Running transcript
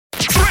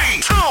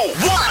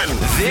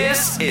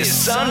This is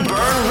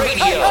Sunburn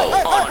Radio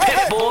on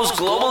Pitbull's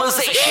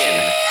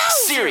Globalization,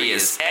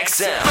 Sirius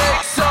XM.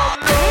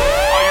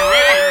 Are you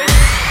ready?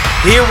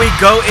 Here we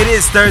go. It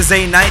is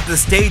Thursday night. The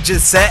stage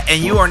is set,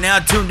 and you are now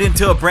tuned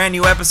into a brand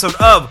new episode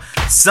of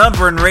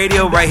Sunburn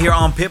Radio right here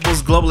on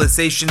Pitbull's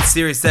Globalization,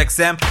 Sirius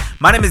XM.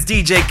 My name is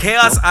DJ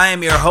Chaos. I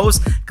am your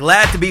host.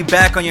 Glad to be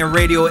back on your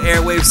radio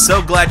airwaves.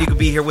 So glad you could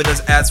be here with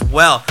us as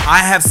well. I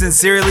have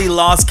sincerely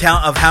lost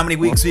count of how many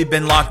weeks we've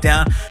been locked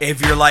down.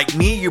 If you're like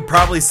me, you're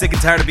probably sick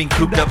and tired of being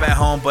cooped up at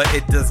home, but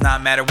it does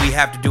not matter. We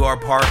have to do our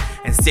part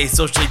and stay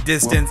socially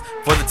distanced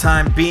for the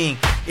time being.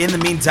 In the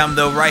meantime,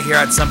 though, right here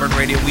at Sunburn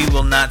Radio, we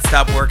will not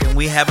stop working.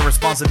 We have a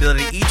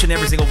responsibility, each and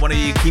every single one of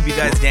you, keep you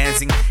guys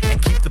dancing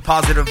and keep the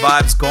positive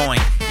vibes going.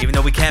 Even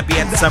though we can't be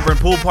at the Sunburn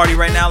pool party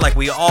right now like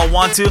we all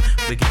want to,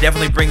 we can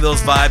definitely bring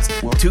those vibes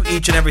to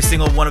each and every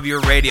single one of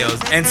your radios.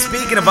 And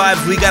speaking of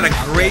vibes, we got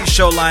a great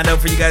show lined up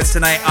for you guys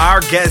tonight.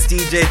 Our guest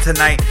DJ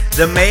tonight,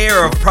 the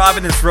mayor of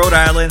Providence, Rhode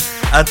Island,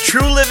 a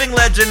true living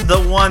legend, the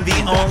one,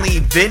 the only,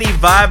 Vinny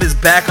Vibe is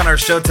back on our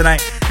show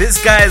tonight.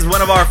 This guy is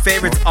one of our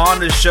favorites on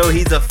the show.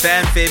 He's a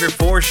fan favorite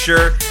for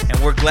sure, and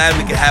we're glad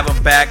we could have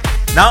him back.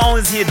 Not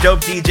only is he a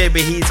dope DJ,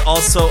 but he's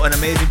also an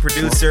amazing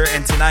producer,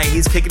 and tonight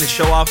he's kicking the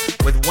show off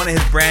with one of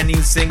his brand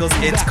new singles.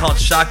 It's called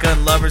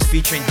Shotgun Lovers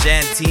featuring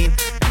Jantine.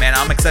 And man,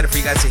 I'm excited for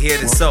you guys to hear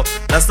this. So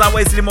let's not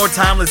waste any more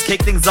time. Let's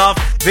kick things off.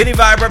 Vinny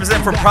Vibe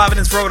representing from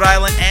Providence, Rhode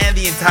Island, and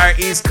the entire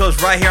East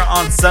Coast right here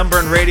on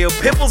Sunburn Radio,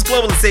 Pitbull's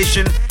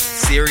Globalization,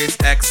 Sirius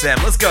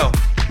XM. Let's go.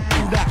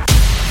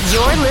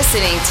 You're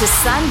listening to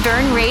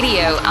Sunburn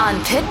Radio on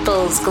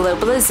Pitbull's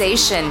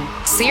Globalization,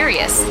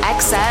 Sirius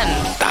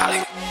XM.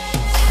 Darling.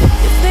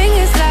 Your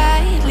fingers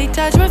lightly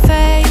touch my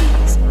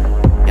face.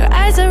 Your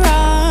eyes are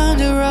on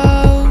the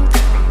road.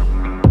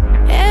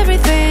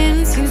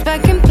 Everything seems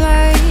back in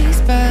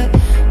place, but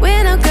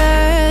we're no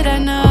good, I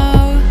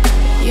know.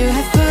 You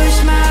have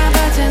pushed my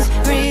buttons,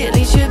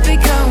 really should be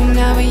gone.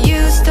 Now when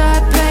you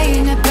start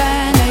playing a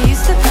band I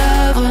used to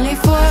love, only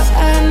for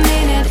a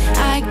minute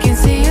I can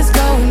see us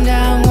going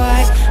down.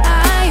 Why,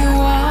 I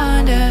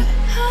wonder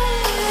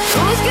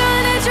who's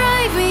gonna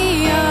drive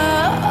me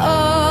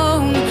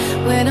home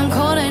when I'm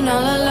cold and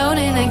all alone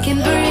and I can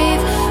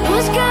breathe.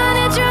 Who's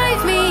gonna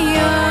drive me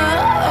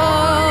home?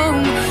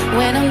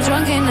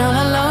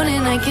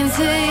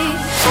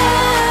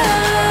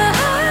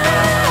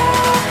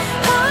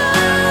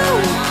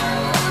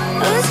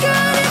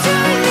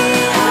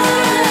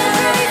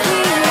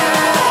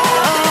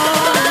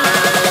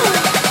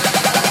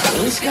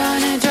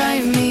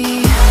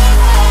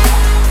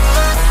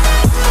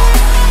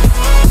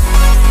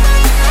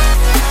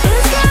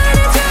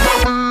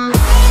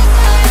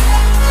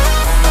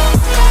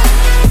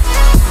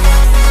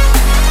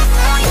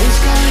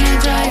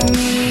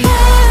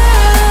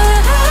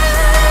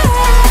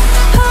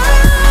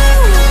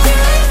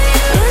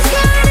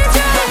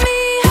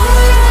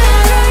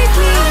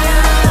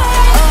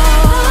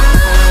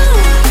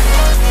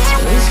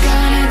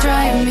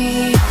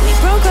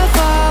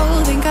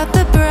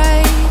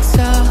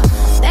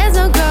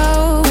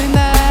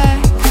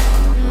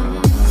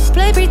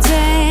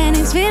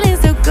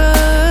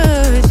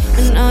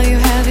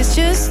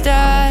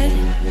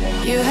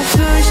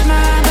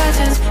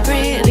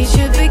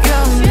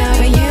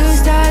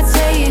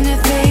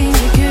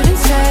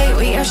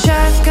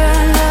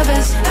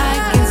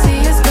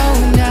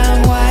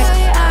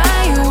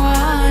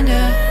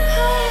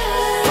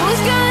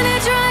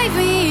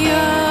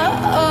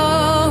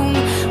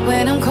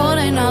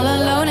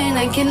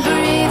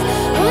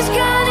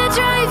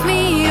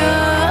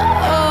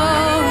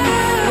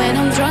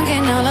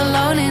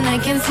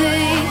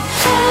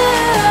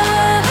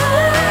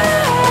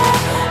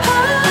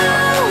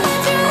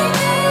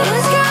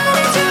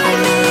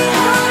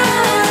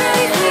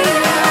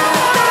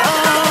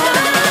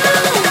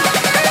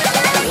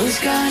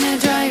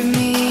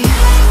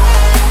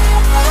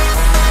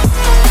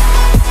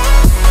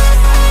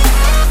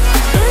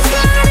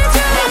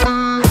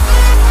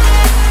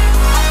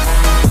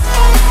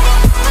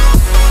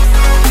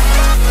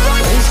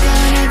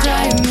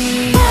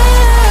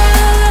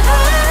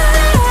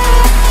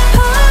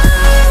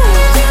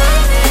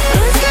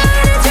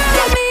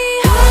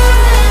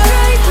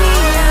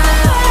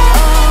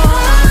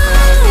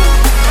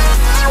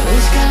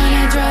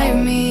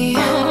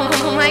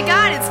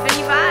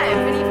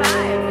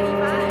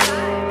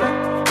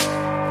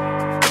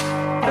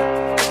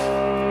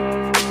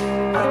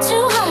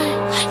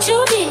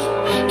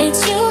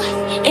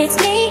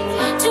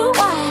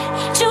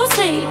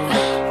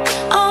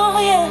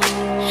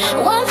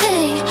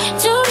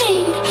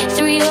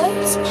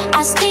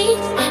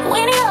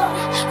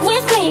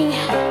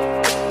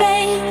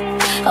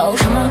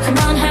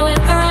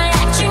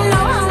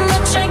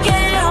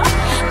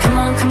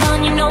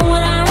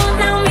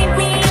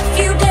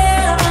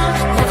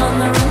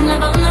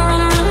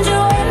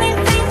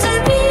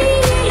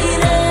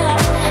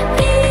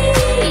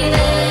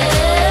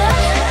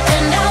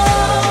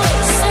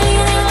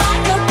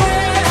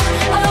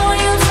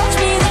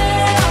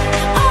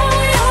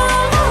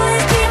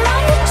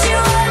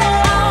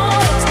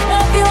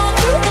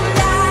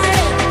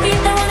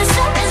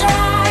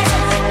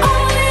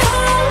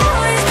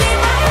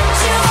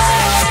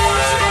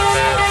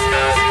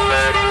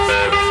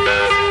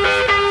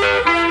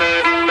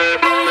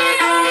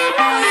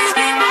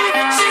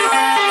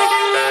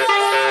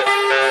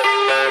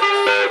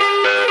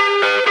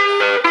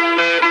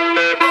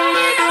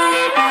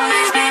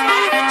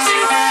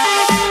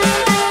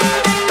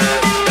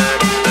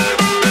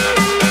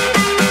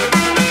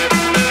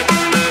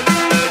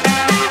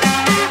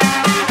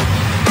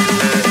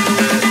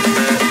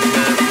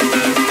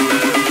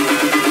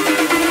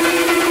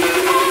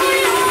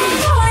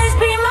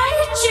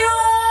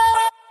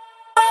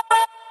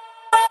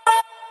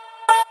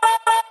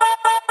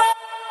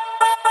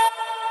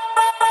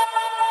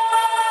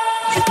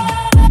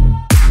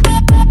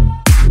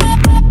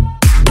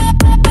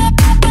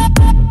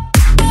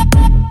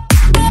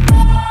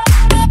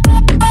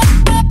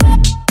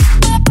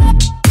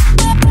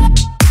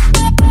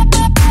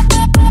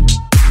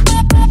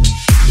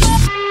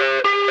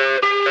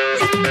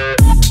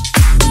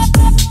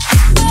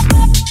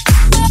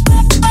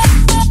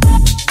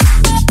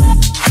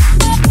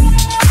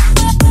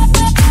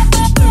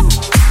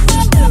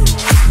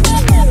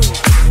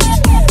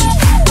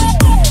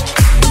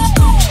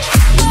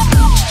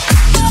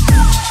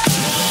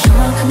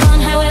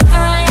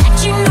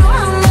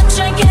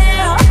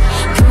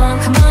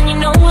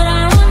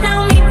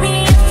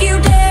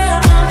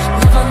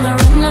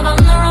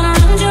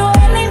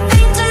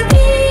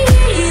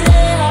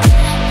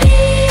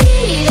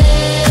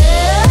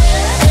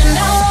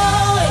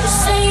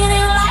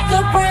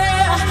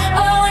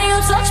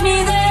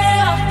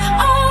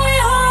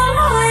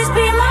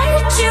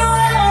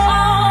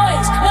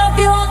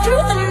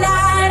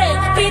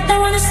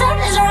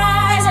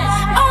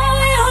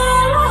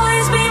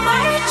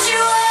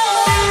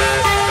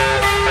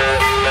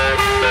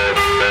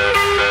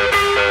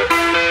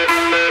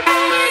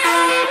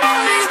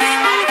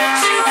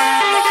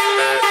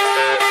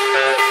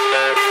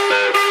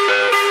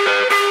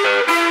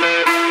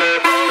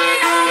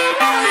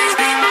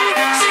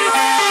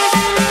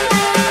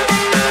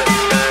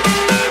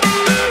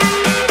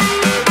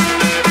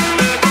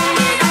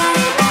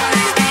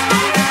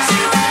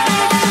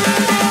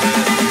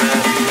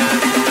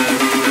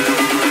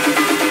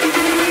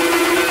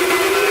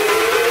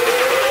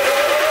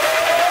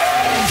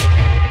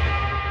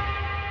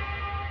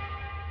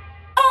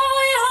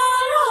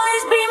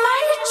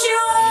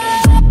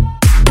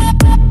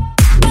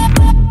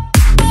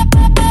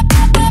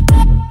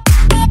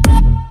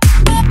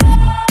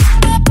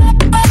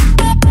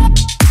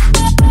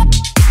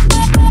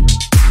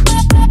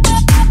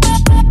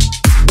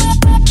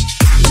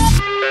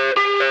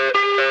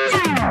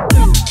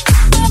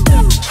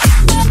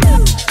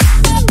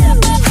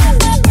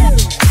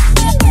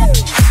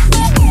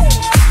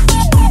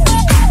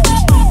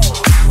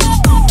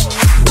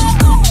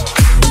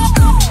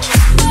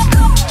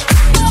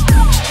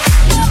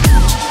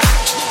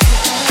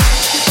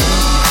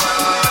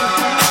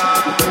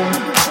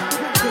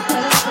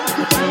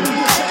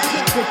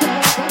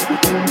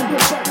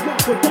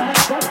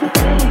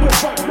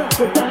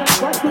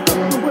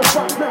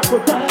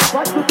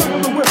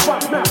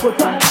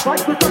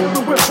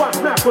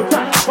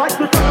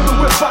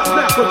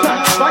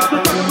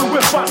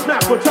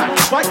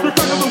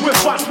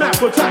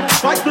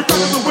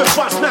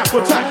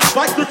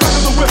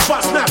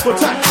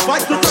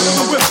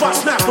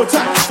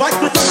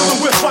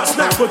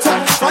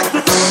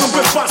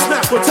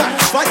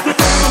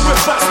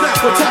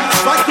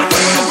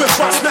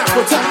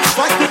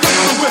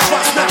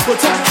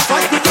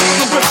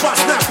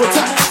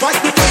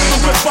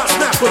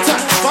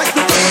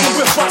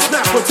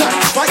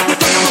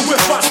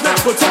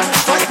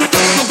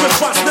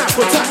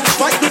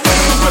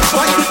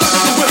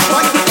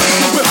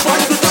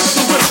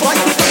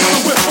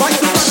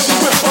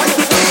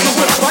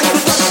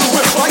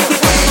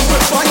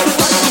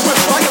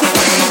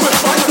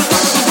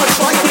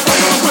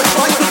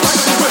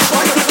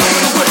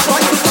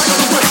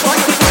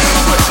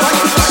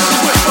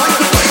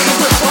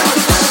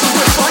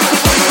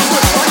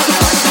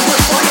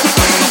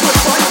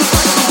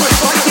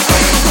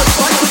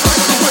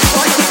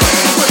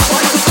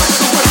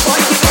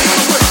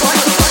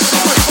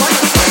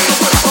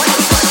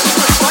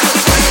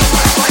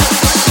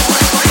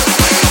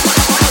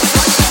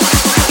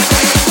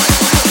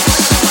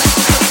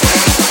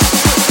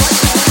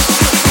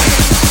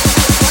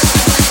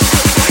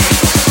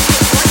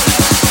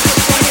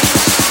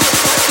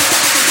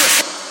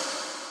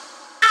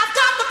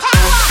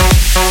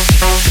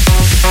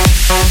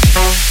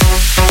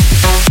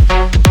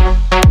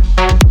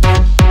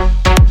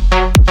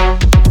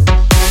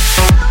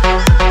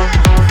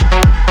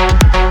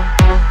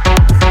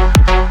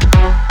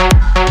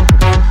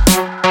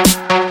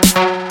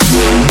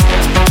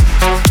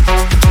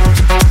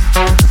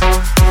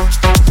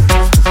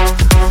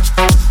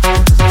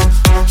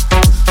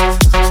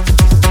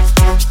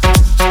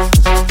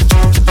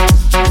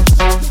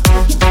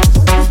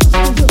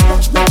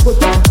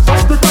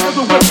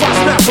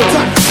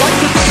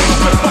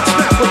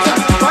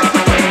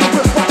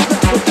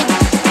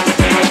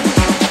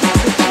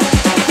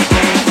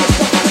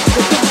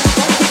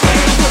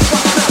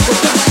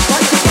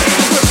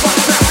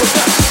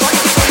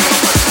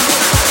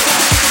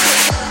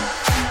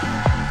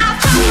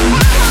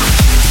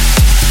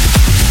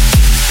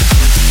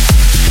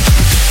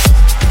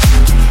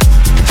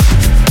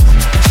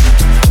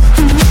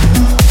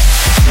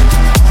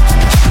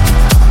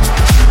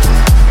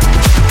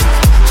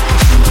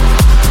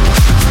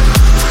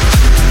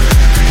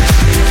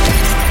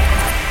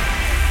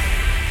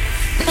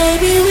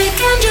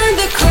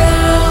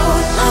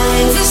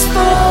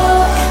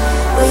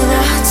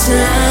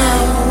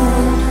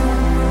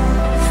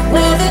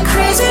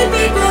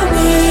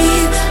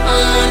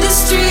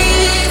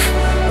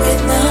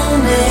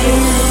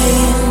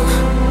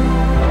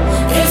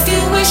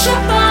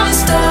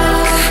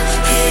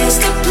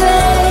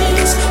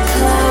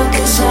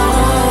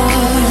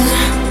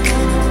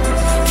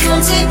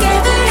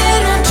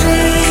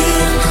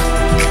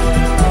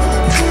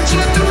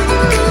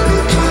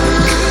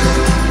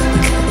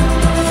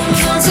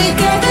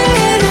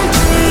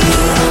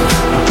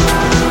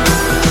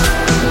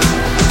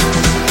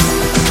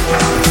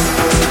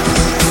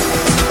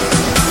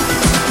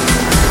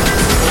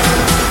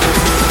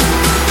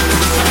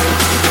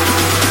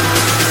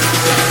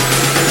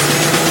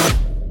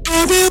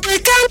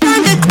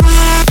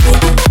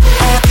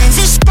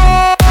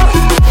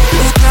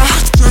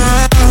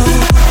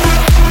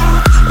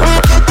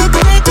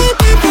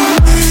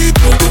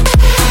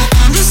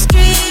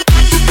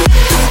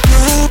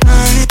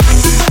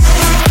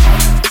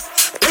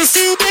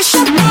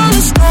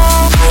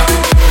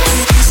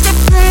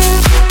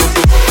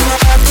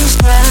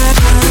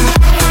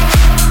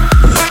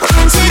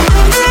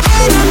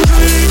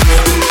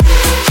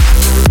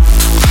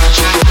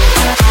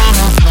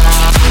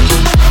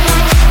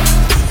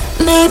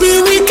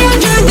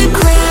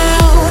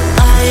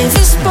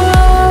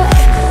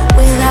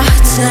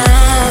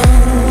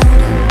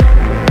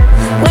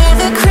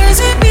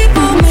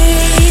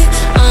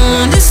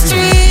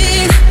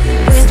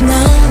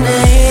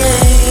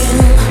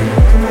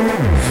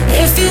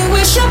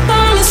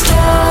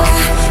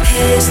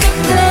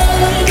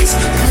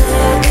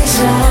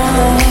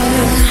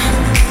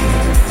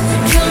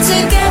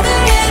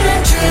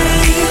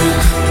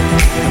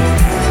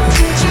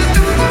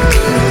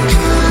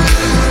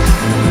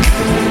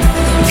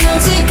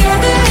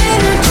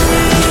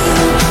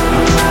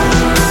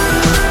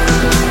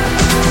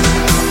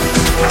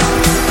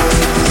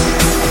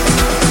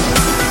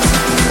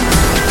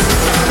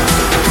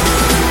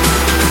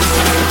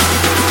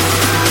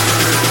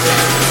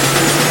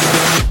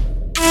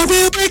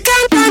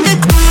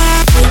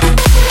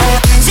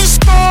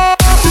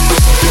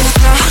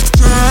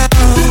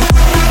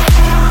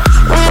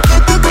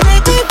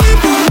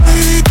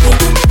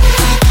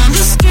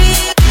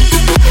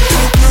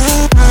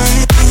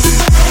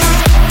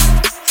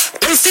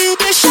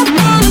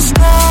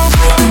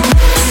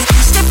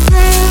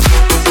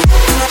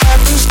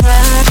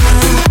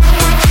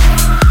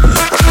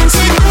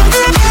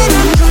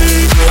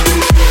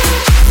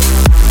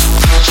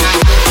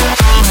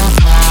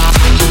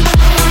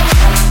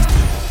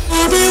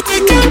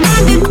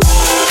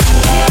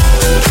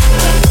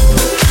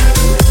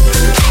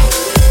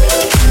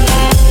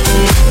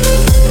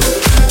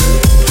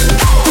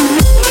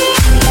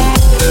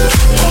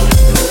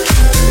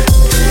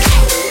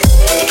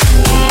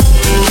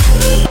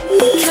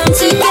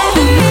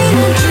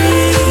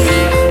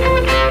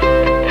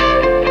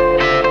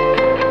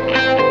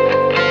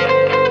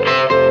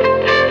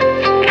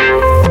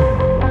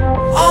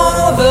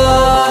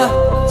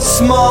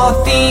 small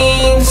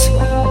things,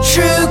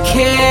 true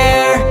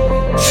care,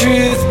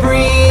 truth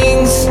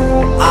brings.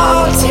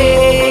 I'll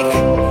take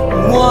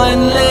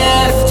one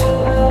lift,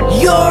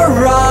 your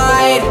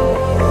ride,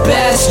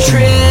 best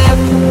trip.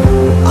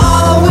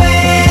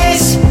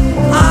 Always,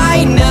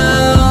 I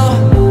know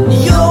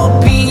you'll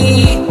be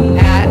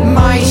at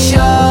my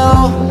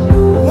show,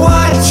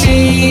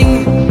 watching,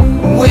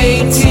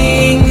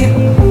 waiting,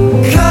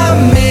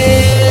 commiserating.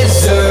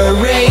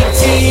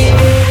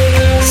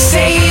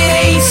 Say it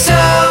ain't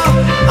so,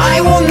 I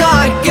will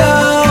not go.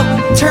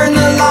 Turn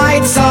the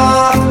lights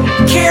off,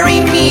 carry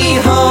me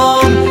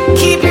home.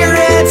 Keep your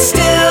head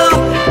still,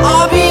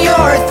 I'll be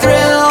your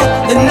thrill.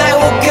 The night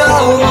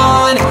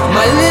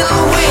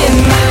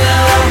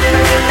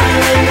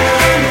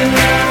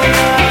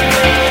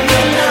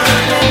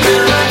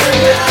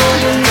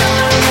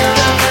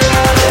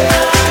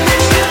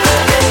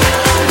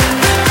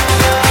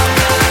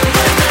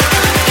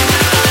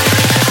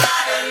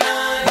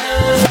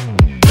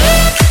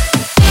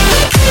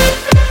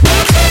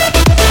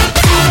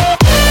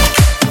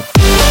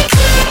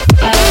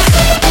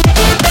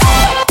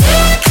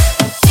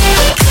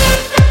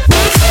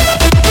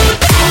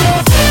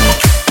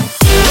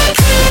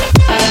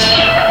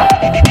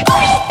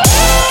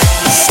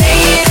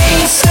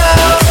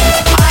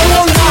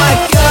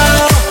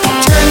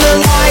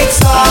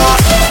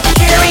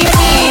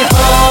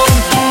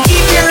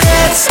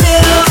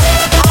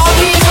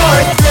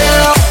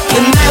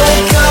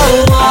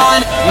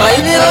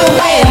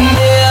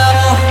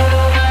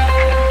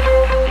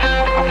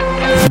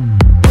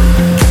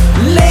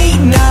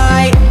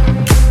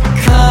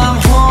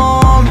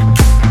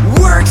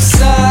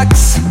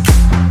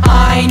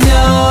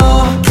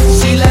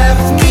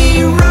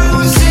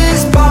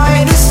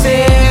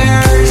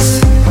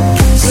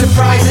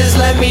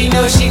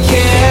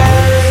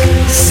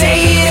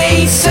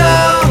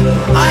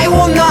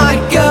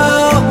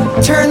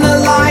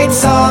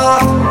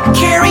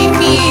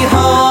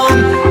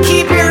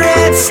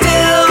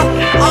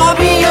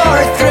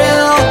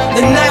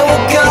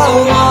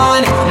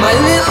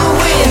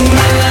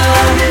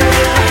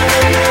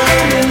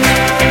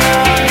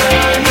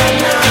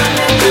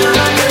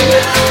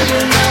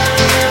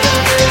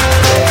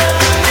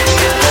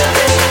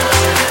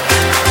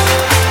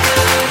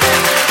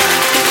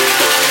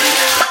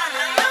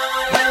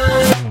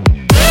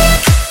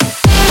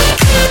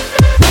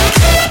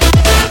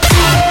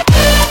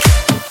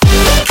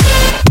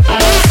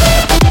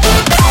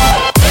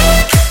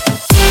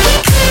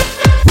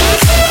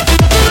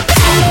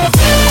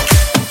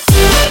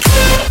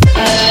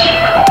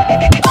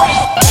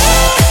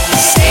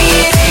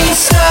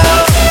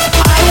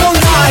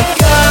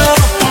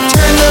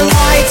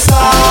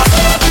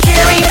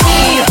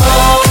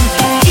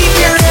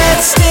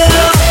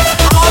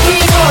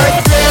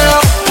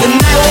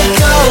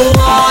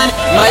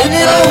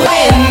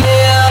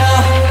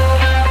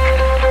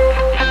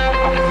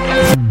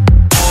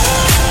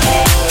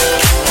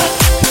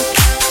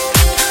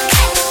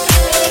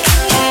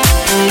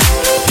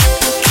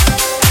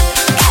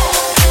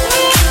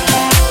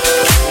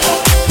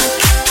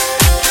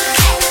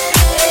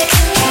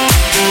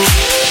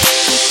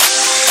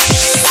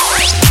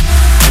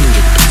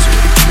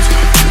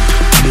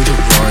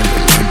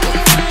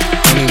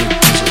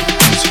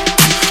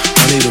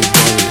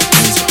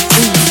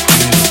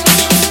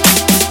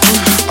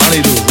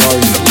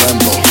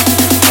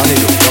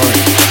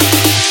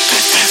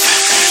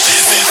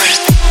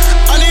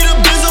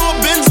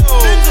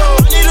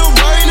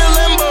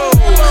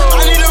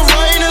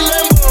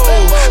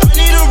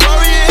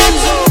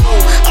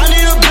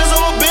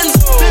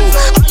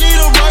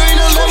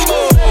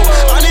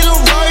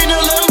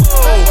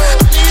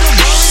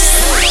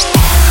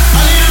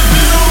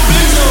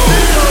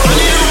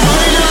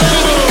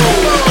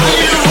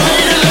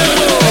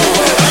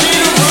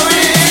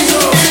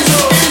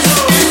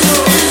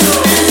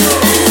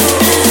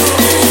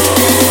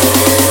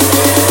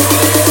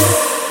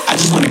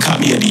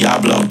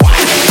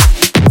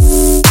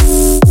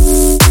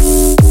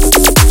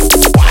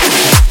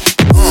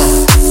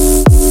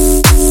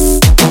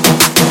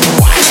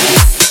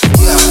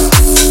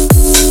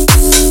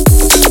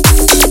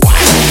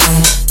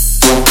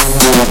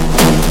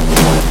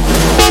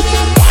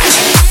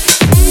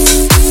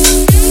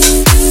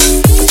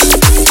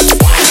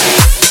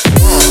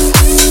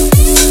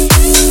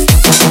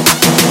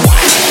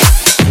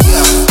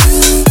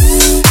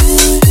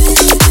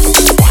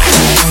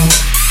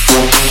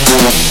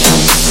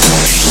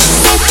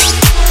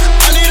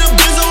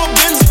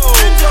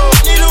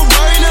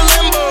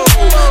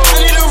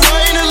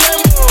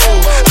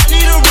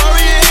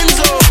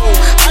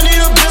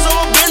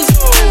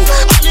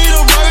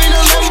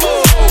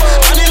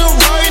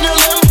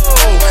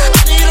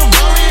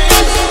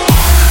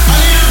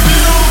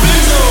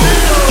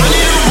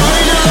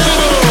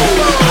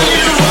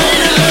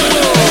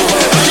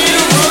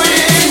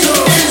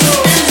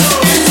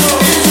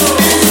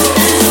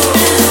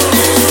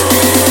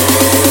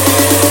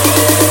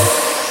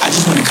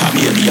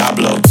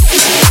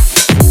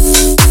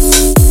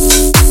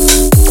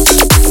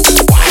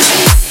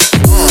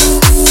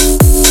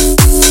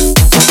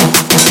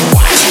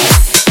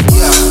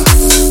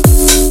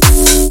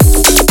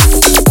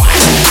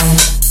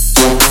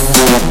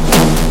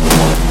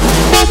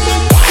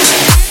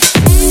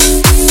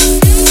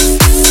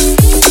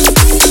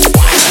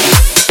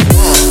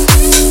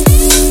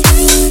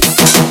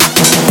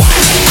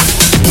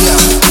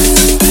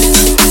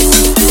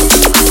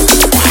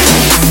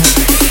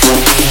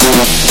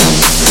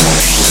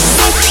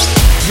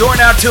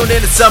tuned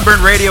in to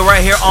Sunburn Radio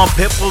right here on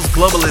Pitbull's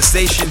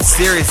Globalization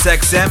Sirius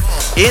XM.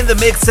 In the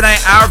mix tonight,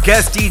 our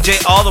guest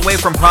DJ all the way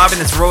from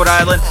Providence, Rhode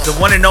Island, the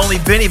one and only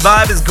Vinny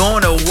Vibe is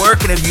going to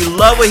work. And if you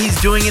love what he's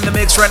doing in the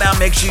mix right now,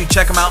 make sure you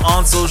check him out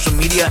on social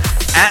media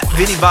at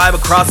Vinny Vibe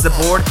across the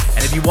board.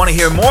 And if you want to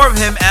hear more of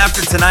him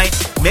after tonight,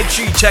 make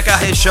sure you check out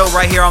his show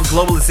right here on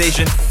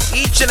Globalization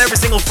each and every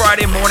single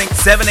Friday morning,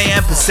 7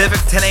 a.m. Pacific,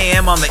 10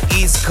 a.m. on the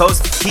East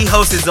Coast. He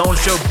hosts his own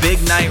show,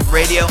 Big Night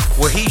Radio,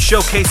 where he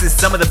showcases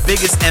some of the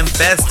biggest and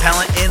best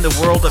talent in the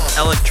world of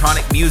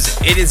electronic music.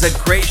 It is a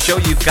great show.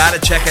 You've got to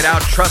check it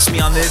out. Trust me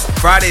on this.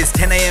 Fridays,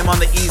 10 a.m. on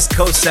the East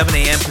Coast, 7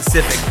 a.m.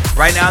 Pacific.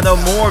 Right now, though,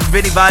 more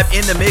Vinny Vibe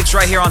in the mix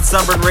right here on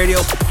Sunburn Radio,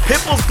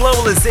 Pitbull's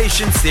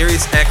Globalization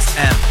Sirius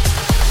XM.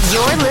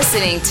 You're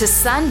listening to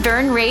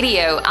Sunburn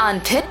Radio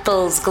on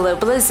Pitbull's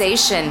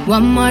Globalization.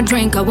 One more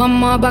drink or one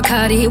more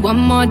Bacardi, one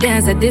more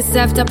dance at this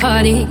after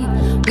party.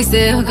 We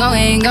still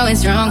going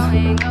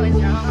strong.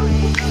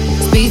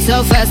 Speed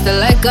so faster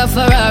like a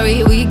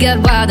Ferrari. We get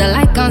wilder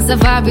like on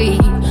safari.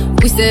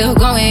 We still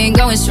going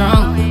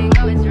strong.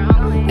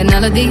 And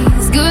all of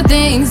these good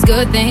things,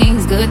 good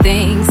things, good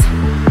things.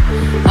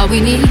 All we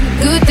need,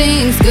 good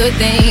things, good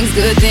things,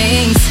 good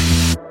things.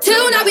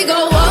 Tonight we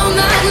go all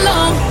night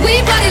long.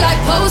 We party like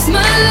Post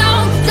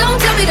Malone. Don't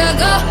tell me to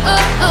go.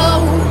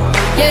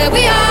 Yeah,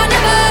 we are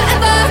never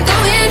ever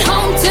going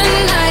home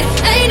tonight.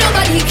 Ain't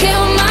nobody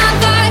kill my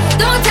vibe.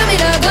 Don't tell me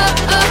to go.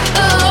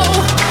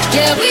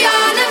 Yeah, we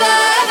are never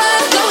ever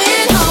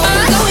going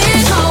home.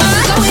 Going home.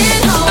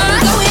 Going home.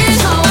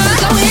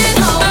 Going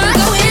home.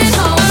 Going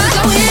home.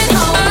 Going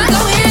home.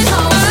 Going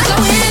home.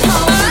 Going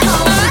home. Going home.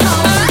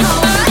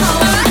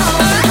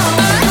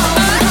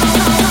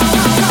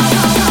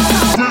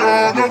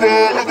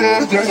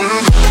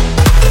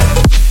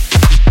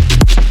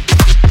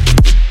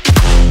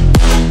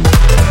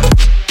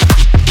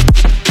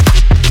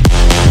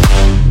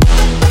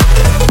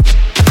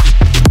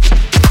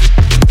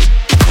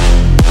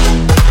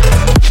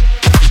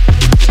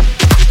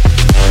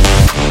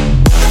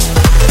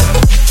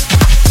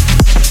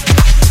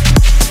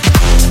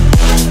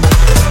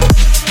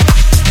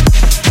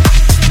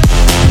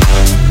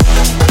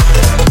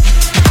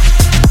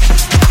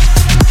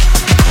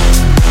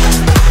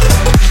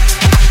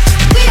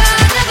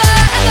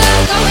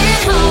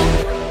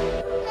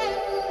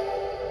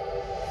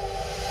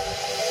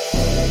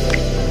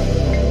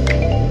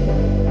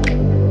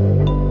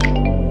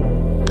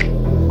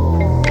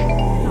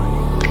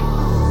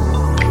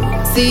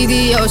 See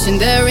the ocean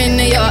there in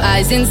your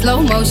eyes in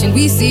slow motion.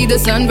 We see the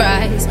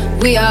sunrise.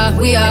 We are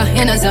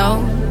in a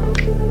zone.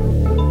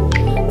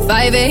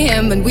 5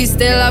 a.m. and we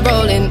still are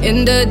rolling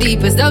in the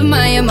deepest of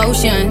my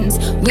emotions.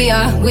 We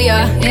are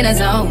in a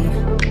zone.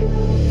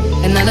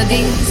 And all of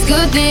these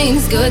good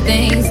things, good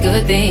things,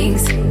 good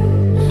things.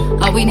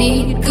 All we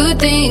need, good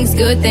things,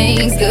 good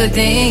things, good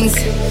things.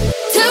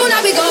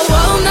 Tonight we go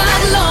all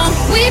night long.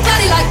 We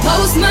party like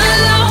Post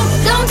Malone.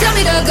 Don't tell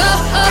me to go.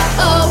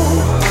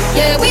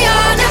 Yeah, we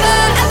are never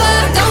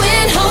ever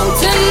going home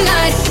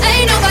tonight.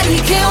 Ain't nobody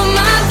kill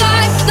my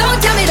vibe.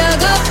 Don't tell me to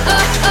go.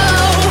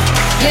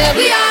 Yeah,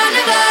 we are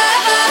never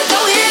ever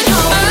going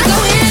home.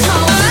 Going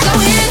home.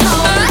 Going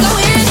home.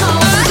 Going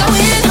home.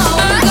 Going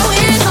home.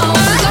 Going home.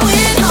 Going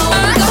home.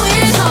 Going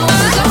home.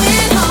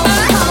 Going home.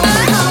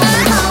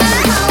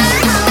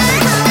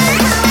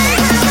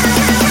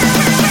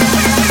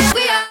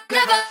 We are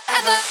never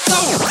ever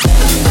going.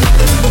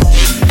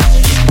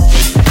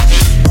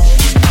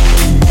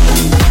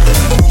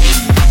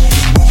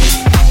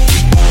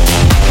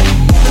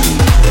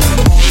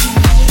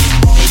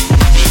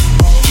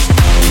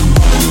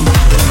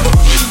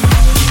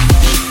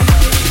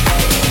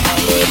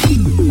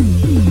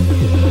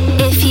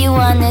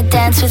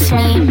 Dance with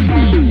me.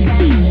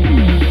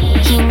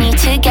 You need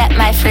to get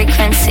my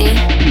frequency.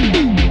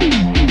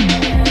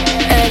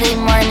 Early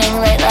morning,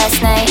 late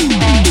last night.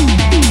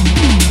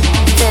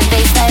 The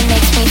bassline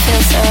makes me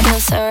feel so.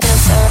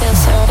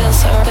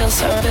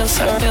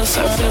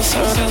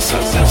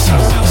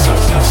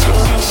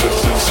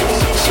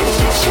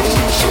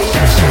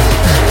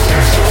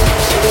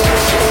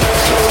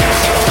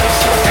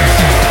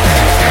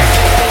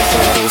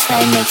 The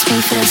bassline makes me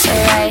feel so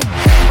right.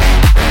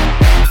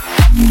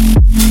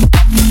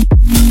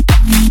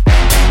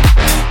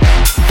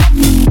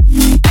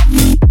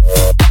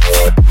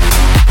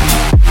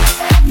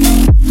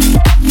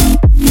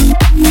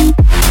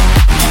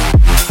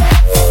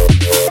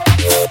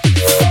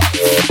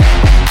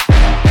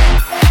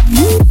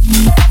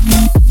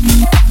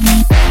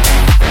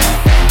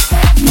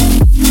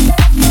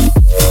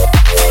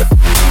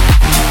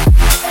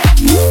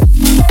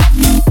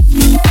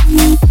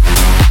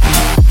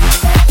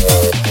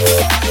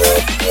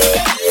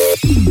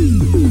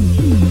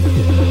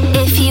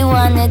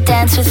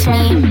 Dance with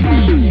me.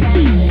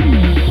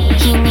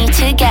 You need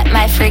to get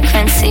my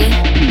frequency.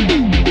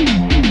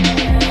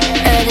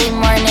 Early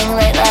morning,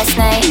 late last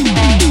night.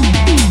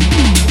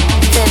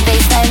 The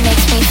bassline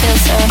makes me feel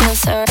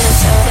so.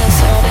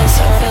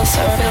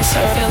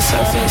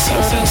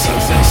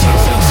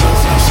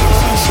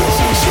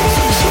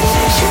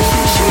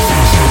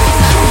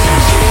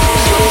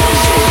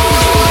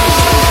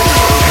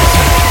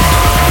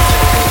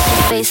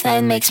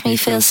 baseline makes me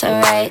feel so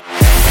right.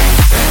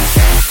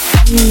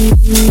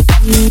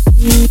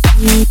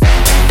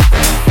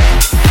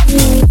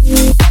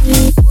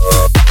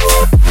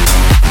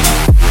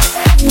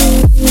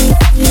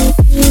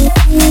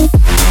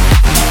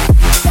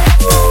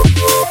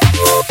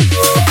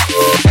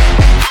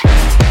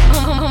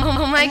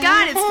 Oh my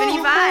god, it's Vinny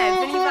Vibe,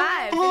 Vinny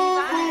Vibe, Vinny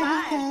Vibe.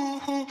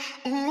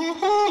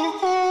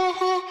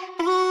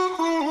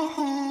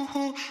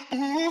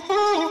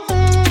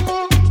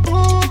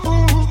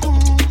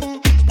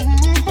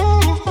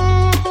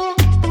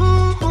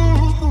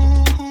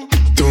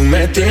 Tú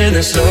me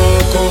tienes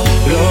loco,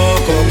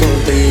 loco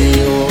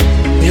contigo.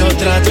 Yo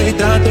trato y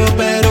trato,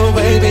 pero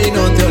baby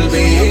no te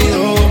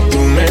olvido. Tú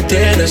me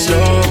tienes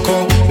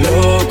loco,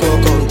 loco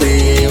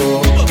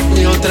contigo.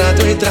 Yo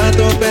trato y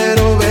trato,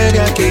 pero baby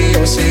aquí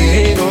yo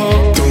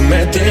sigo. Tú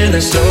me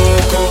tienes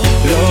loco,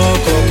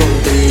 loco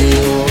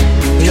contigo.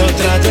 Yo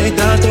trato y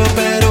trato,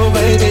 pero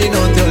baby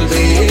no te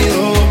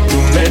olvido. Tú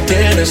me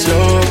tienes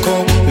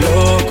loco,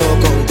 loco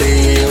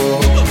contigo.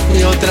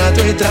 Yo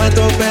trato y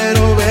trato,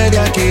 pero baby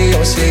aquí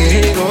yo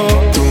sigo.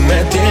 Tú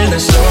me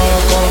tienes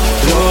loco,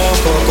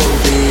 loco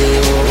contigo.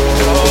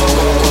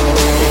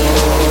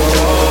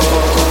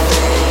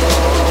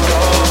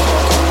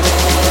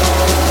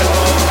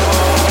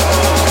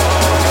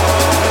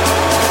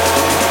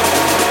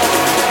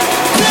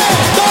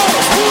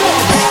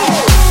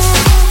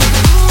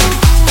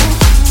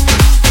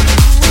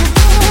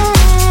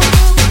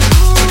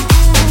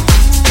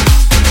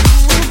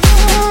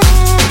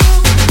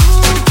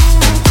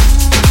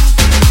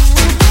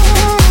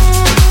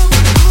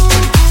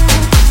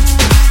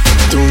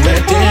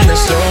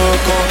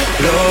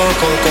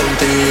 Loco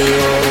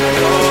contigo,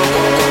 loco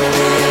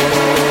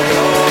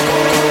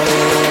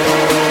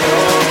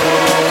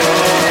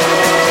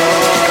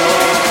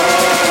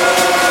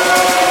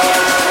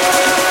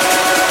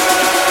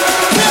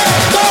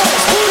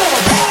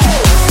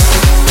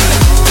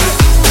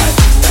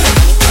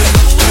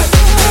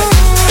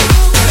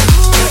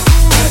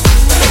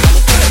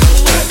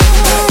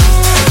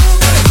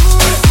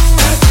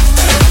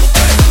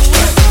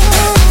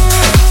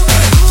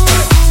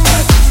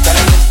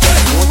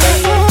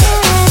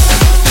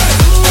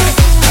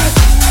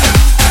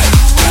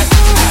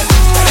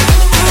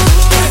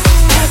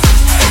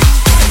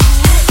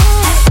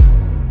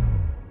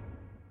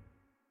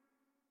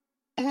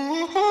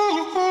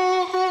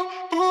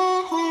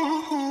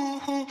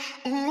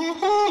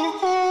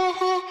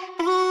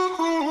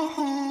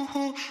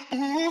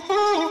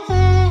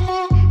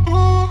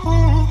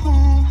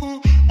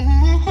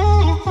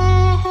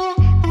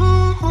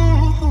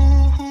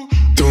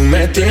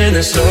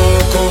tienes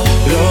loco,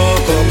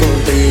 loco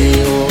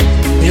contigo.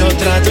 Yo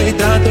trato y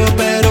trato,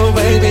 pero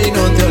baby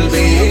no te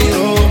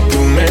olvido. Tú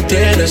me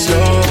tienes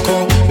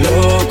loco,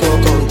 loco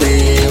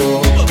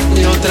contigo.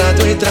 Yo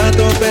trato y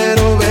trato,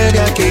 pero baby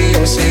aquí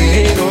yo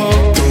sigo.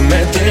 Tú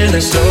me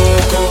tienes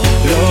loco,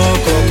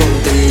 loco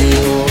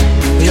contigo.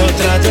 Yo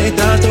trato y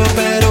trato,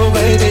 pero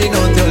baby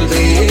no te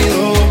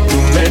olvido. Tú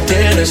me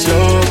tienes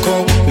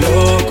loco,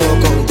 loco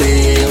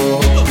contigo.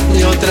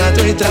 Yo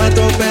trato y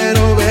trato,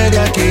 pero baby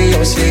aquí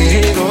yo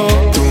sigo.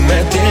 Tú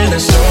me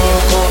tienes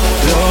loco,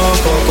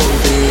 loco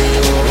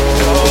contigo.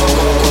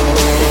 Loco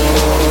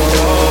contigo,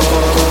 loco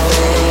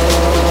contigo,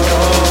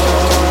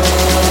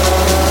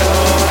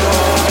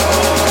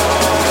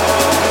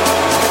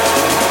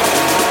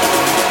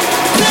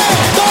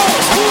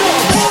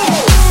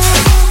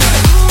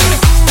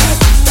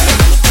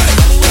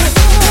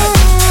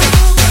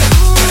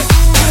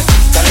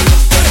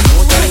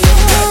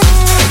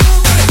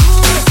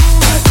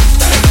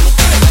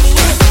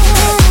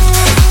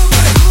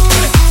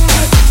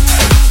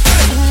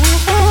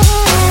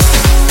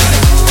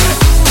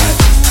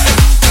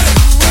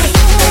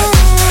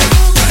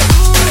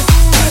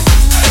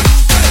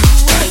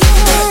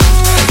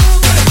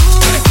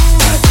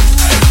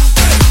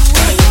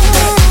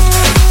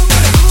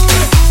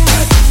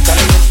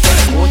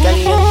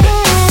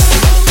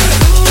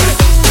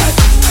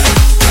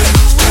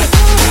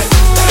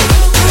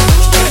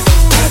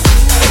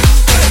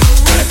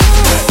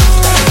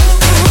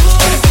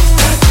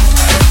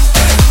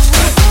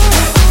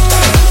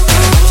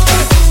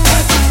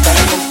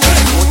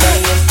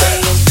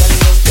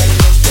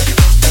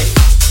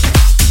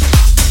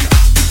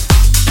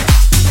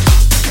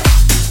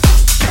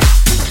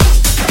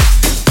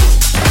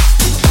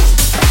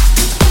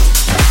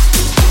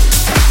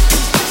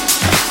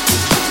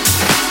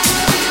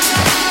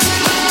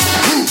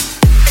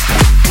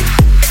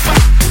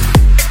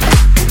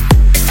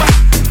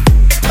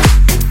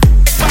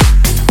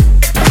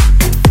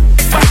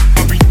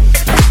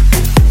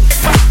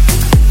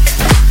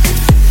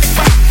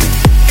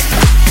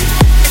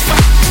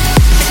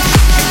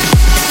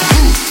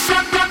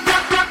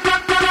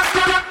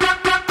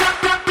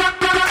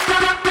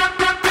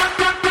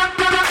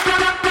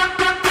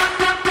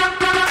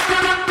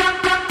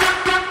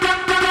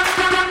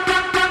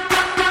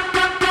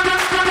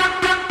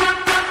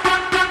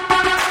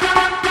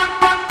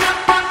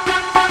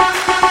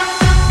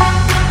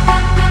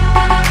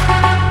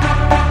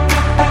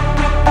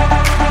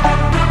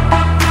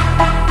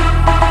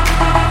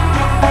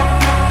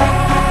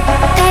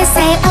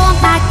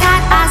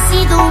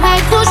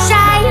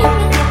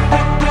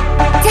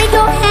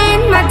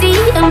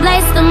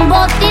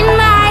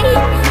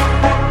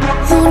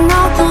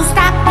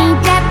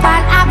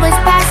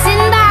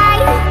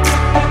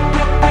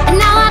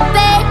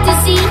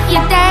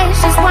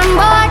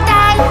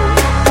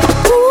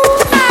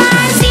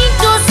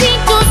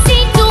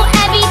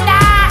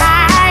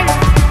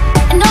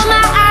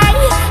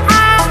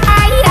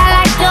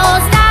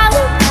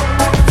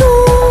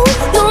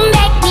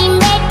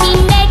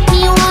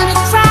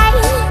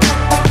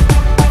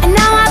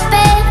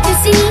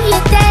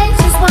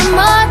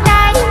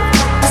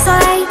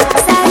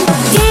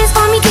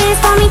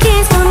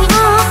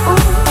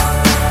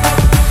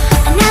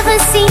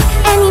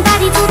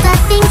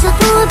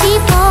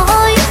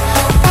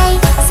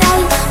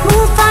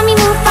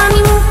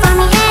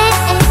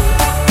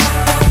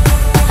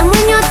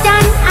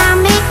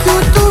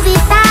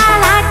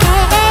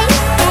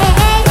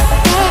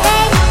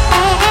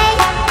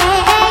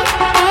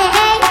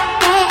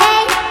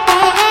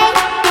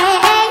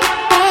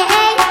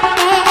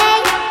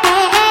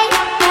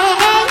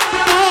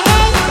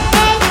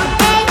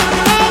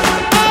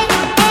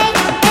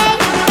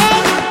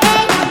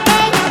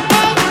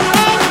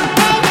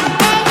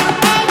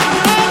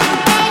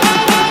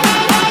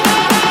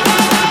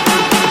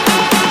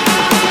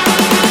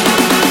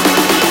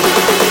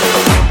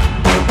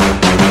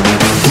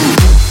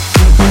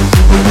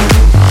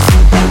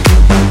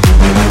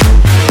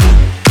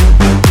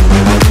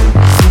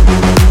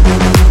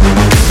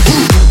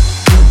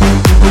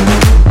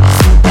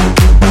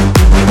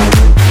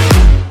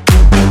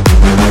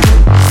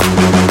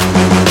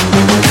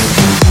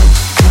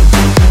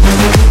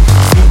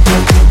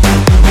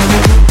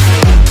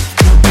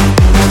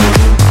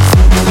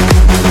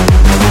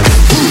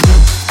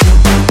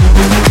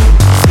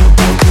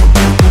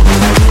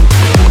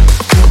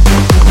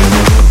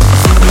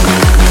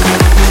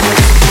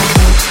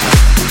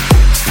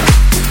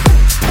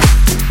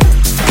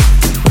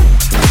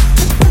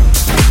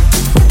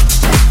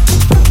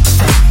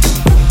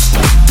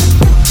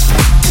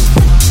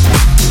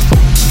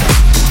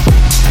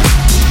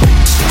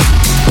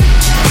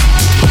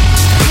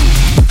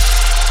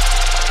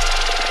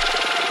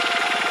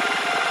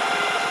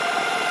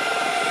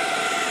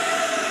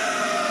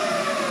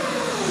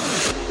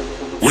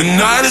 When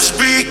night has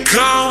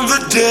become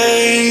the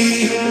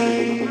day,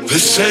 they're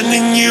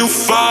sending you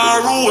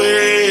far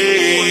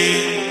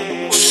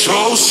away,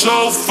 so,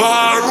 so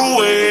far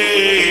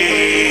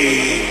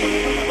away.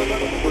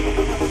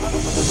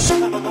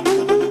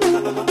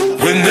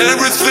 When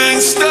everything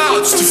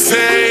starts to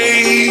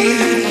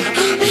fade,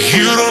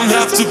 you don't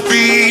have to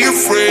be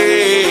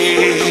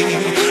afraid.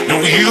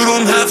 No, you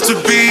don't have to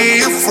be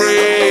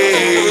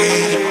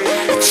afraid.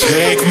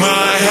 Take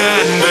my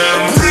hand and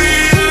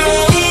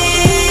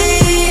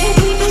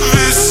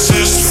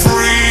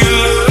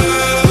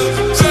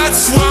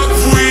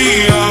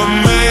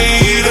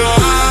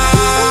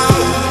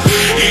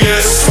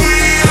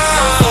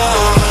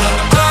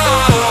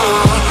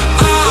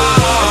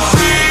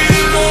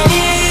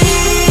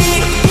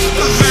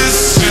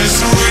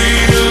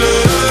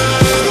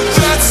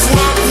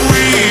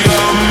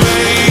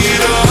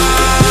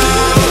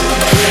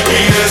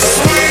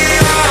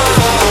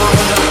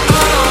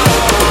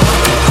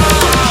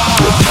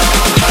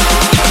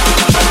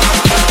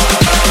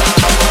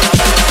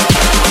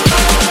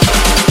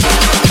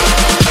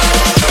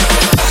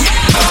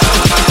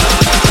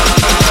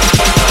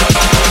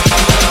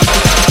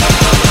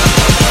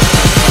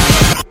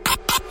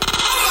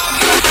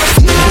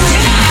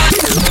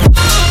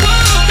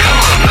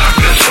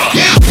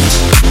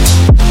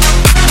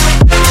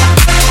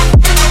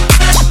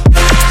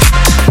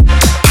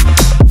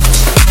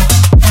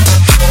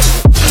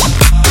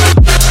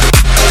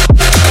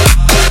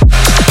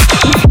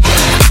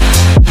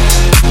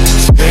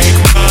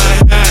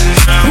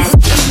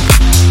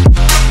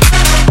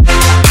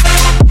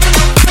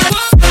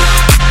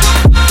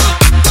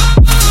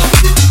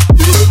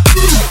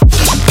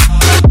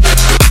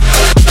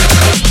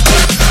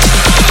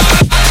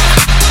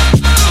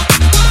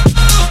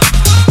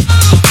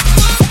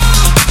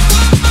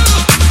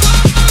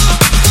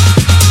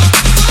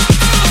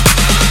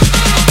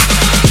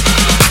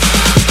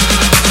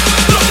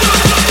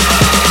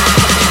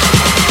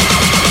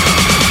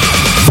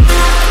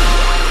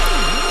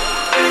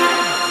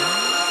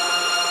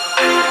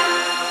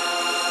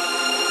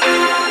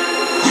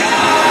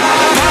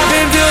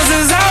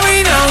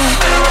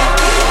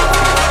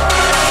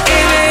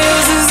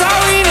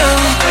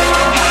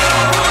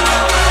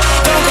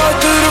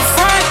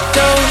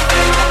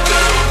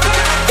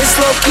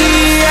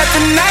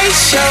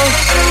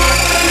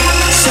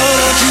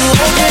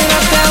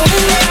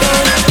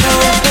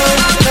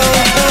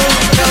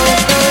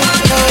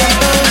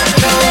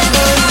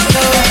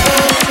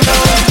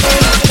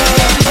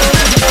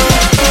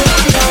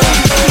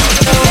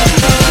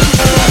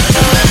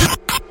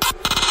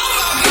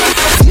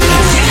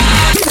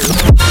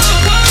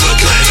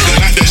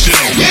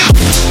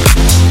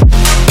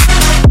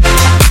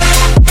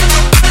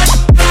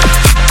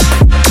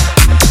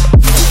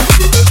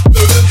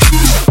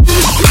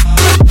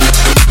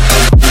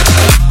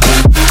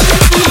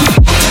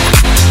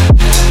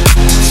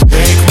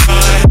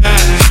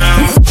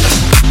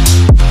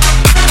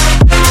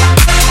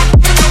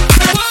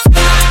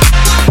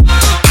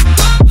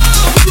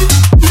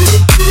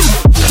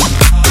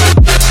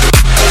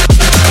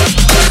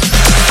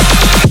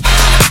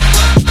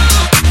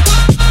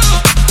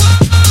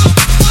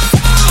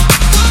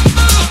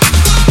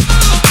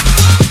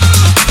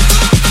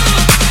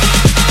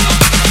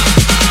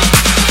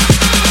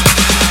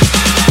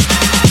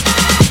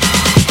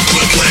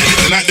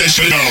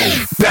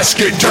Let's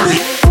get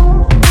dirty.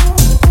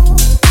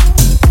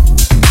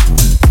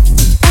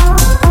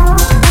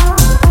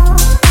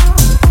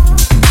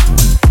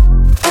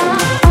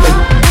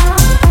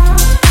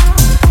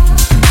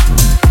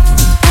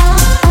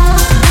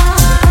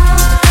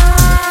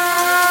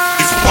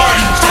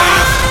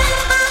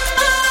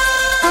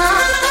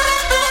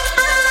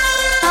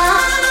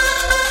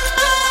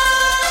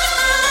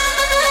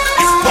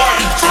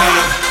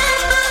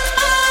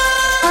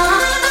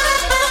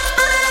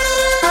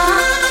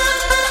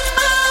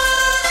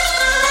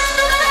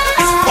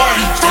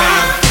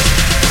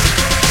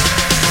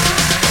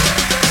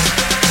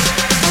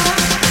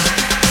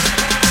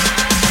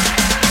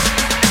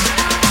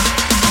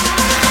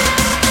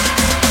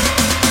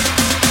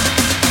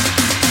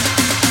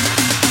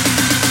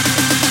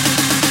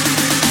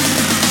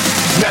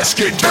 Let's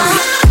get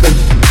dirty.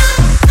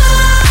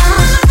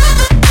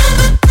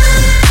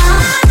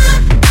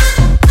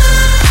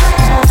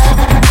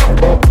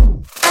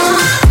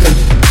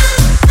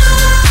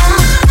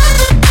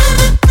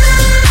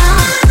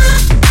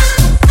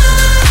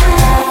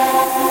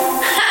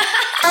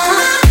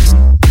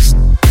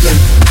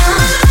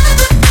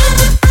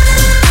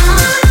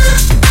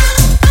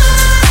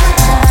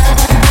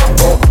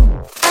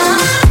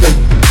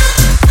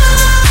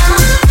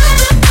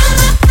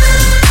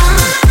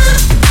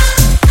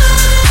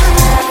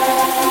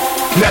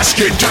 Let's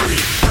get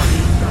dirty.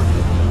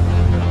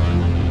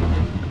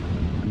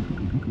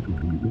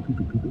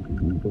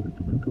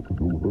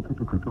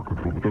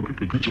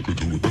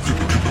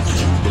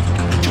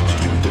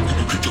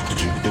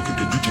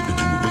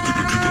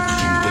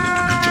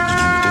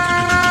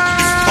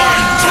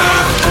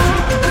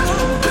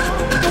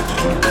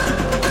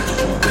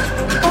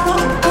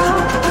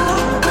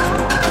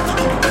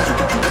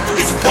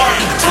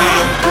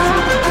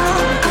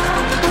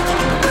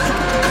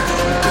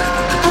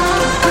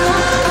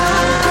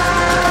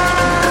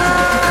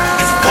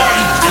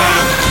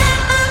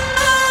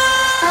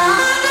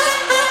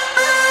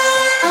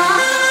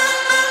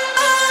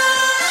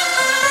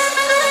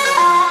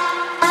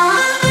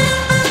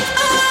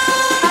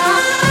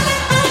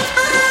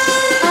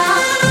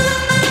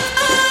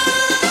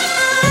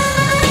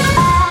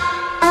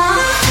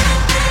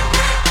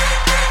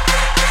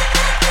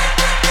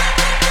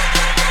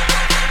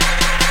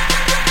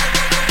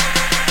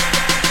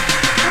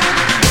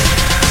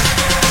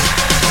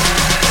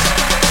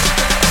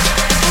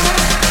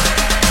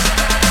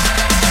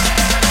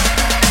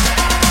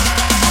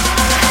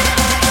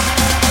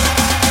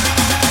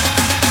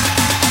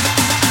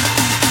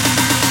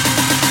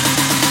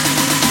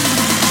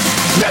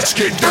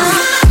 get dirty.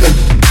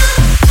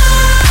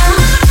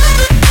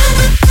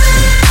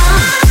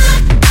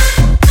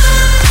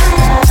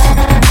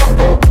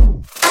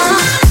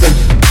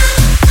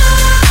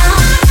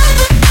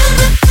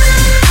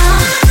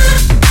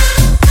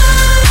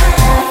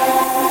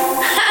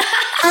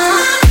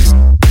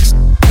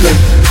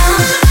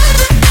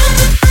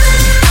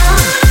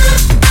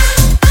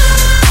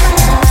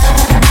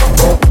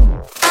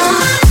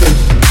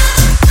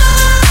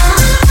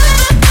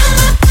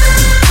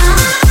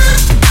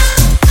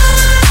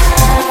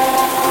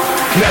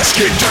 Let's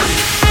get dirty.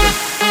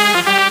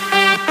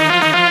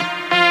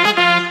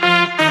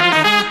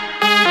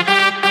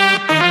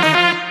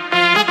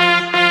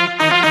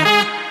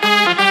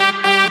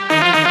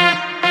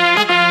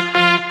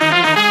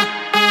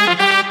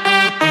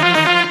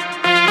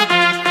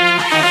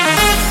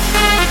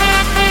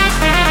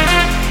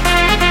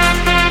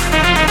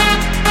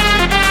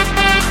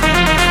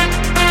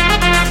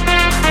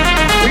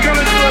 We're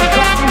gonna do a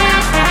song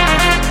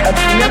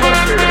that's never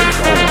heard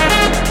before.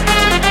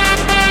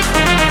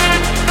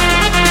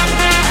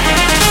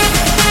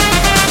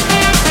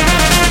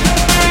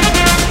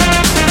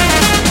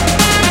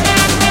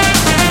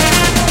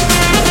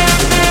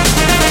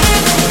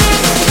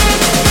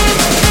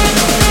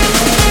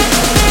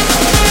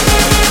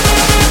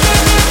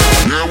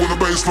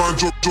 Baseline,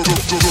 drop.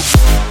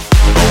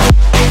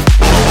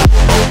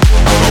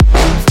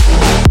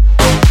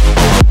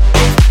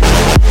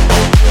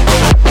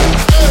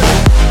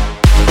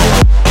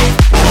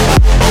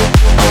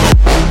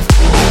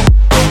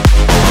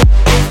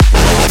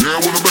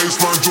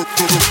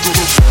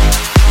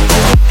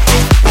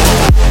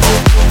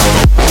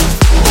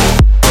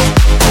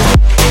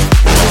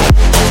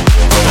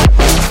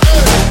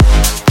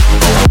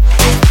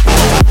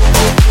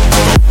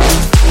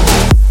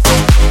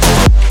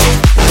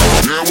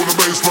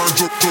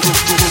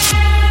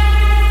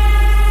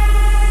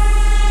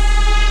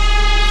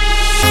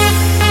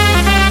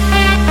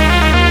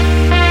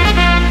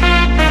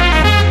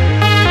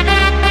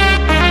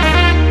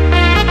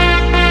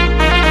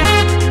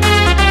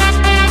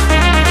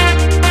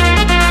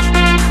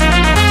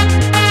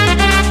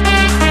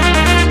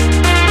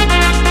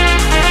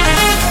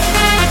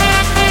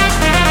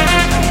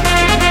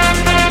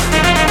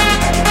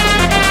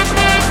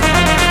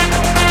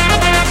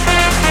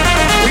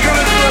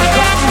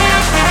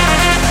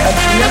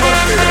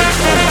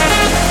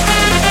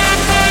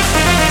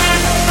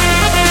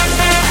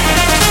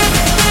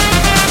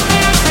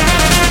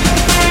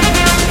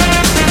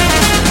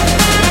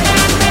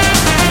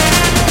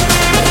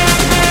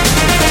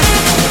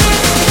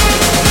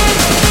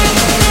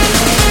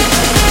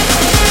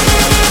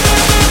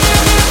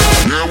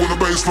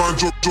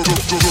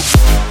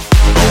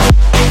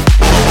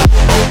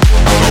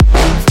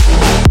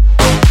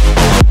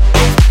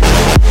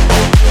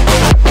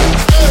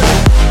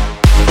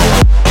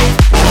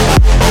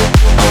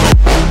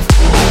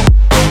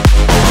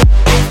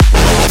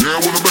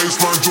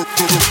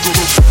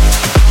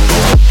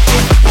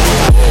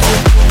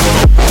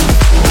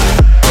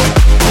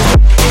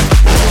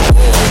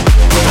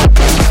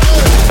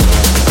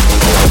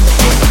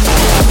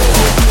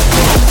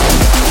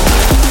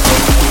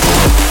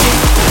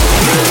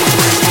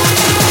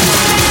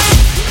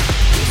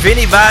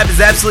 Vinny Vibe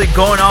is absolutely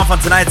going off on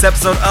tonight's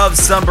episode of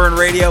Sunburn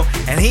Radio,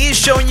 and he is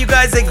showing you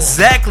guys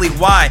exactly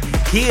why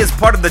he is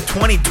part of the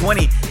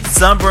 2020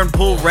 Sunburn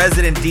Pool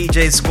Resident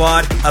DJ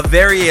Squad, a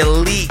very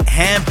elite,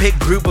 hand-picked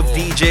group of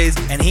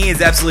DJs, and he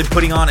is absolutely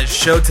putting on a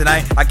show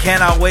tonight. I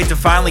cannot wait to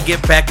finally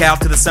get back out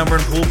to the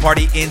Sunburn Pool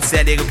Party in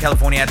San Diego,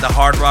 California at the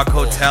Hard Rock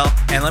Hotel,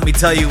 and let me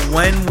tell you,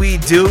 when we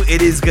do,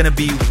 it is going to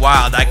be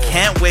wild. I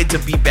can't wait to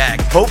be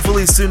back,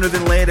 hopefully sooner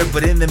than later,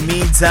 but in the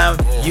meantime,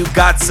 you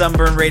got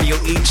Sunburn Radio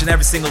each and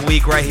every single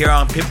week right here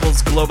on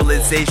Pitbull's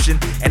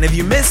Globalization, and if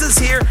you miss us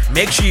here,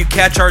 make sure you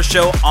catch our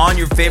show on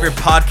your favorite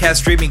podcast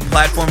streaming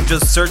platform.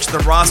 Just search the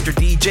roster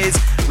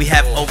DJs. We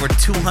have over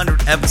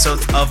 200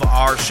 episodes of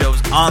our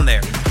shows on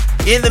there.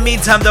 In the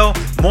meantime, though,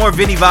 more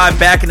Vinny Vibe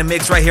back in the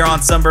mix right here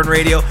on Sunburn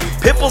Radio.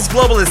 Pitbull's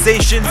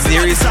Globalization,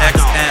 Sirius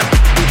XM.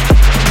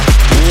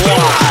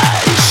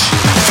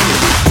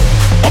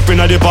 Up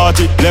inna the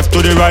party, left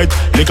to the right.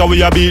 Liquor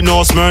we a beat,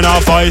 no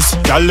Smirnoff Ice.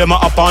 Gyal dem a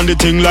up on the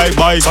thing like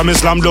bike. So me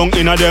slam dunk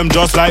inna them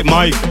just like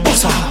Mike.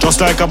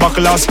 Just like a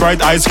buckle of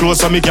Sprite, eyes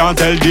closed so me can't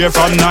tell day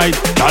from night.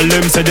 Gyal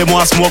dem say them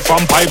want smoke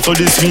from pipe, so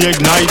this me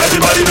ignite.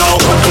 Everybody now,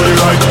 jump to the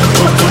right,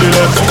 jump to the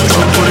left,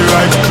 jump to the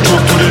right,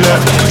 jump to the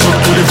left, jump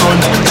to the front,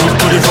 jump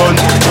to the front,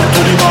 jump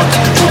to the back,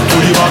 jump to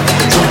the back,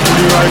 jump to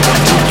the right,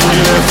 jump to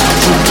the left,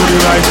 jump to the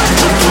right,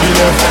 jump to the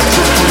left,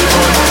 jump to the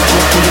front,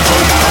 jump to the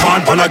front.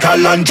 Man, pan a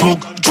gal and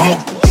jump.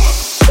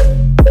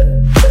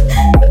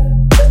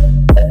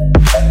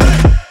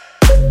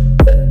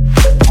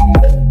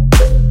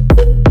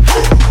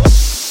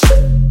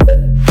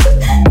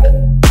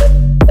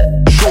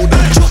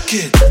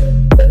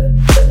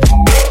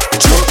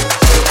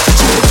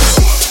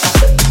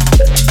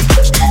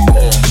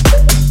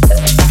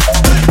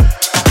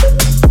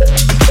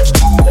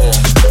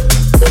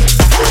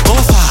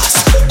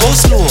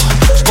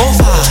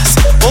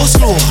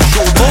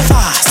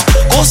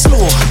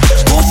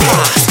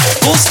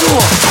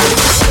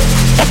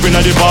 Up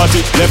inna the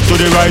party, left to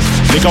the right.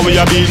 Liquor we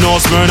a beat, no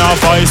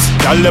Smirnoff Ice.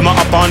 Gyal them a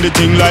up on the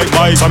thing like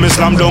vice. And me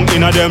slam dunk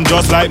inna them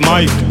just like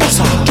Mike.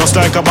 Just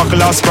like a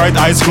buckle of Sprite,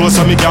 eyes closed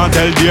so me can't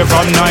tell day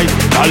from night.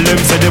 All them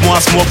say them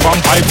want smoke from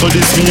pipe, so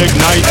this me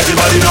ignite.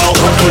 Everybody now,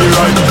 jump to the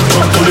right,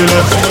 jump to the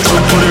left,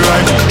 jump to the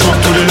right, jump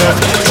to the left,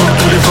 jump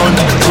to the front,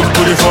 jump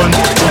to the front,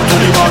 jump to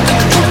the back,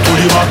 jump to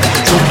the back,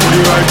 jump to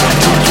the right,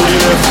 jump to the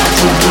left,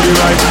 jump to the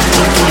right,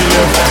 jump to the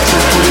left,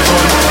 jump to the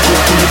front,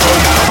 jump to the front.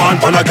 Come on,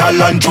 pan a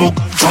gal and choke,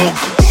 choke.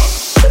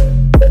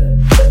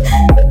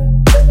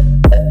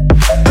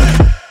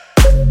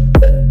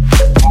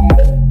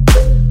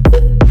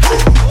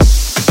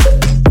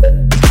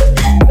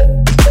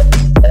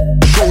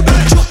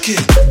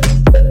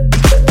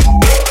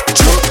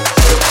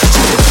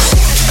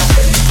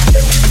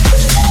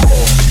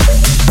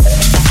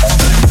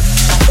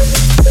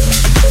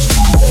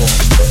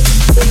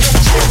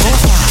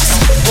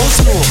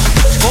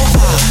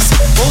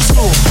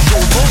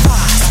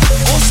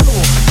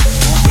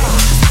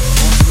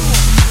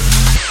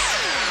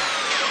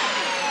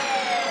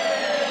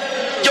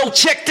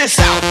 Check this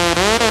out.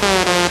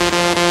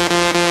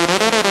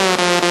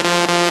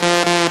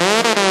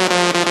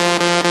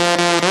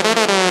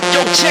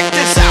 Yo, check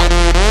this out.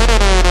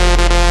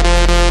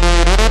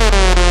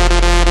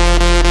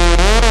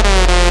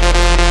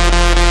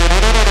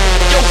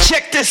 Yo,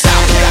 check this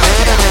out.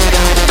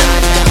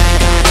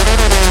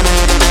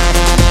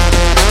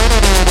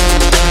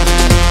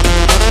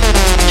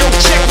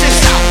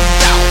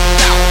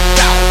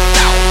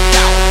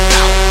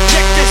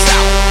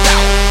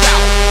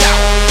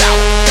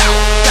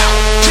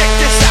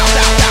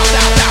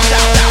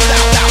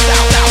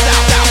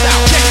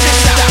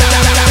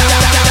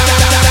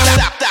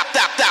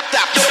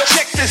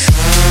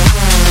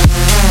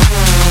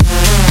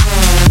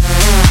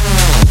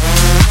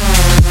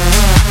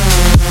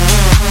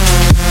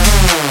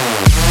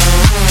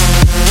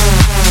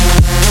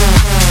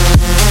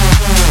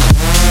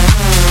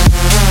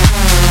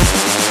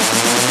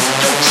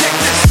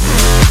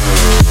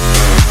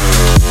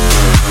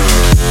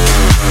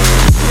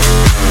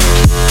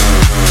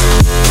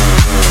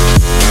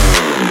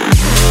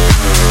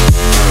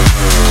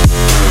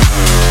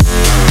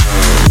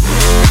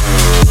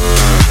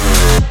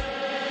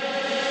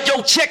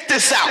 Check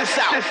this out.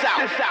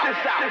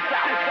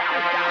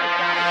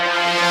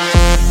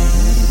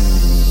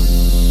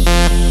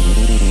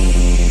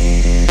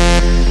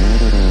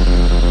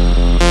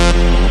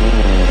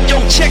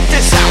 Yo, check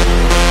this out. Yo,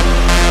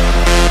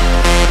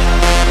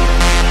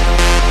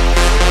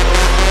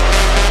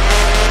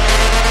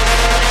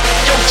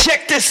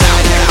 check this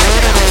out.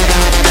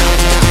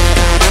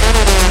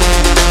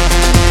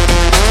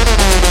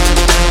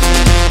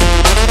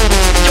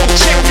 Yo,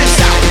 check this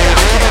out.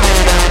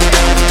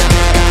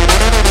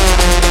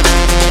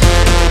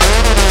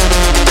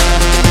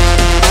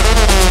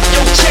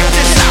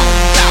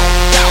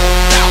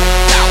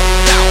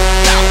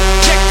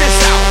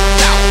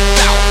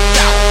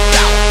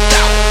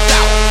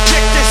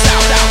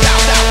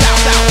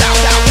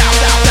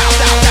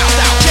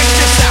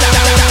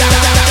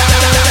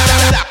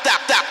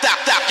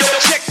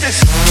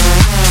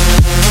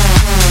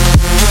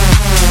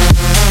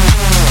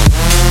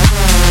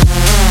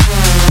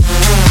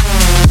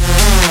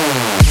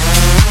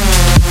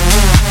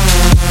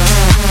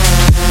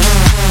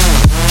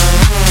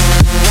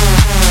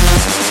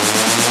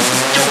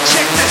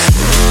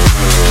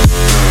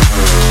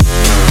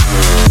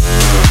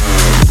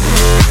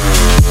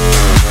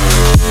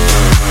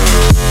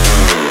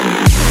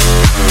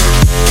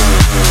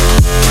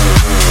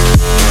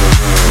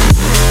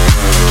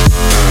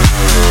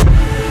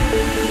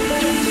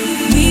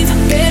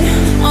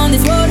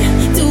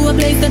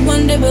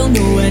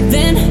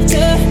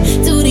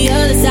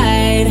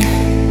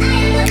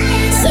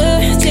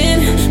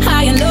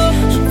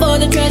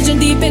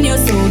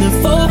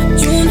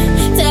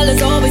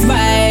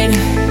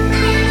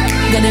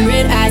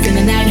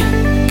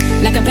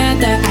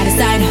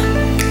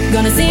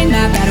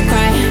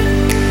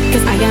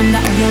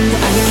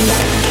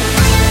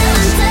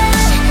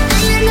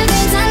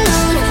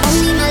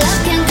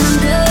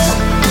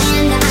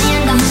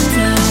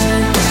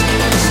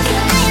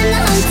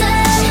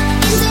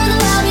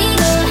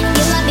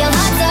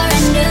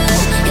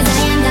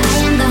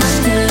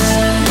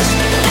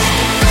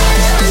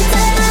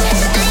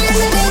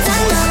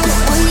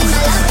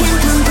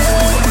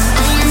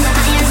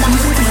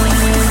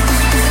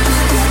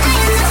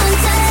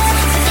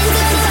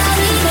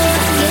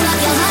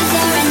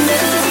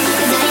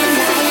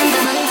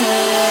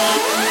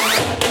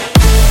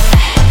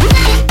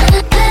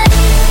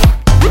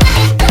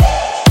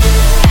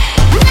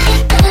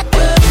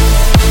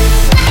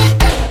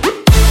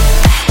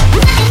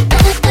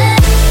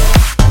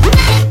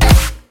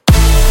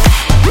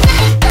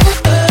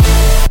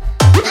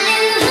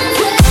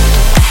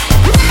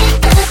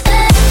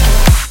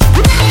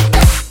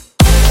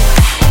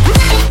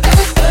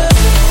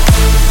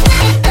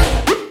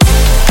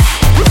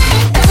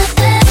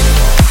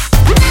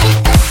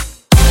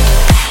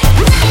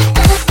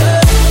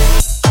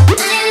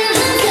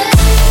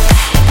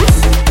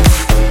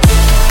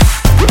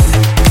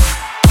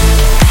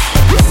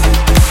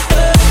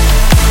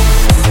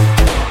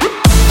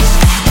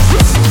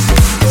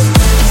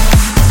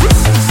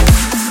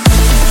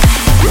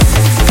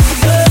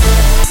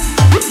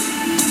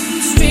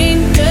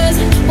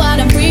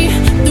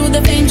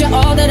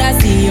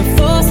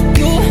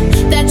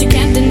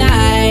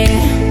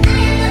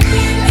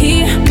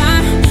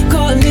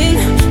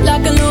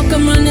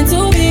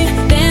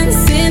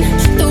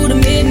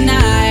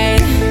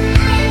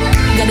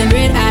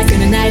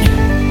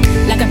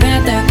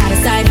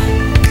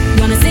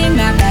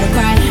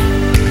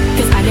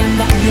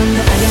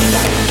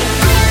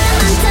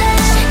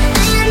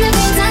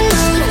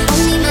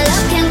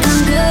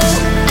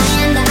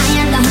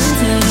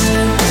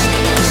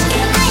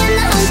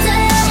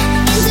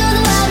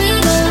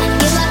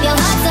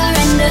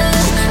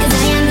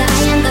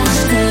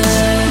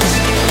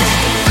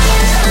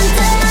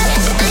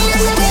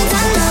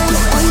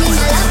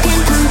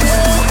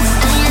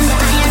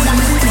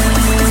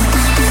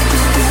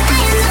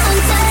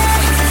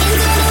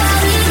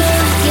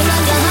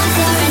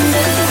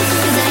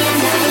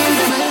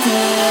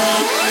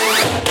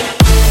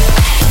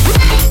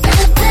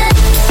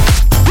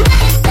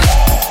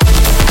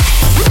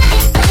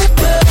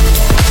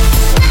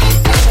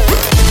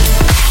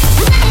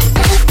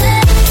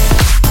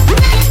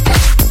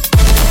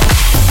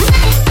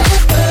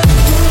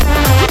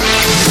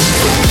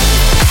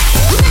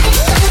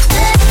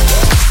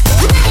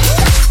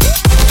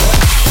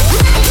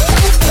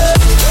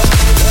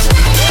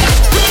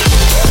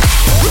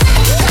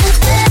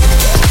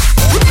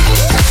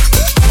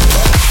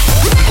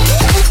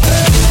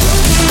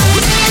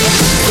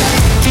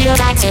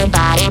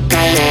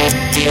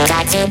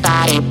 to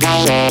body,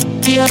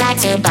 baby? Do you like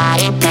to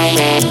body,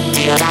 baby?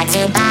 Do you like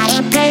to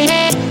body,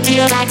 baby? Do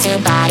you like to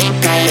body,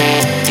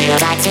 baby? Do you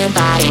like to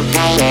body,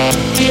 baby?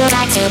 Do you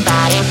like to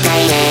body,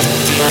 baby?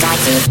 Do you like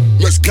to?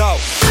 Let's go.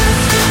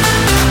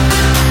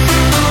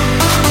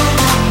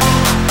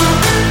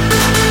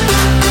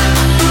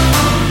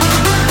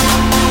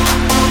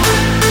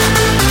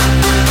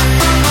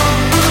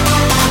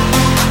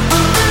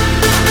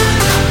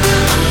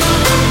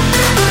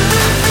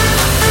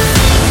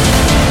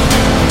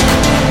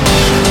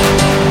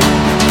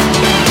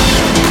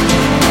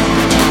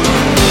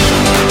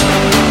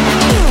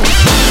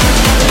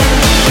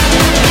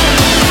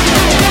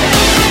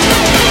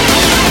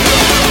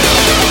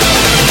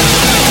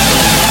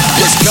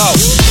 Go.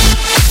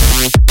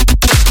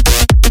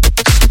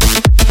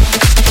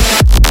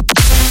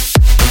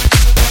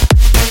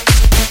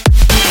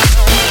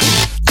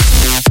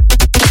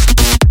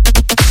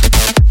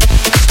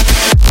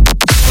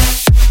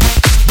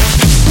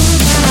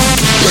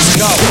 Let's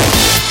go.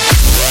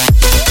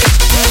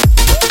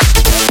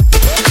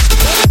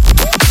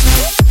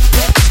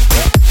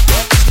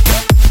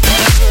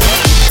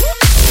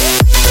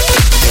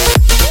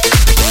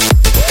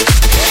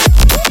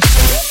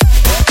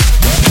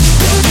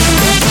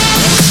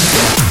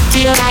 Do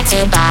you like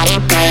to body,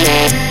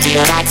 baby? Do you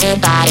like to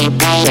body,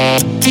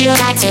 baby? Do you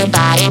like to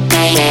body,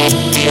 baby?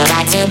 Do you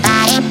like to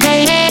body,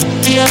 baby?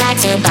 Do you like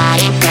to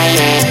body,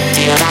 baby?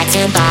 Do you like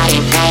to body,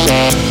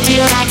 baby? Do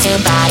you like to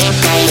body,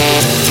 baby?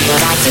 Do you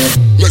like to?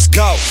 Let's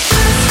go.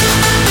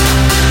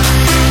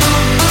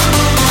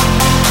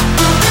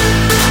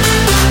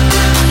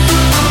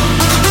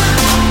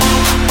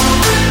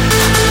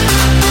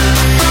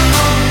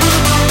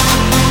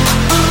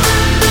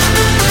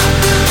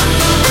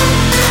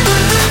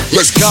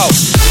 Let's go.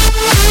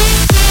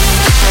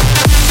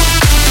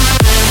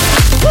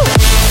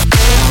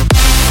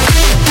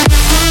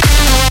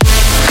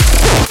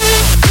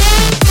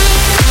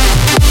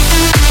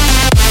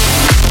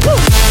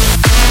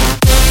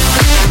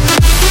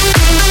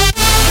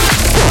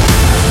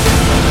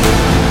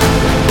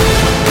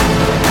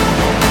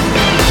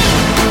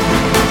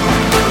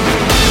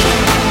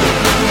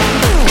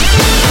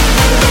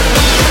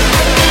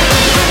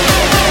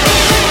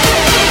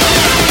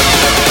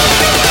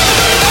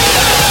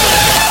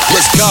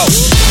 Let's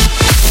go.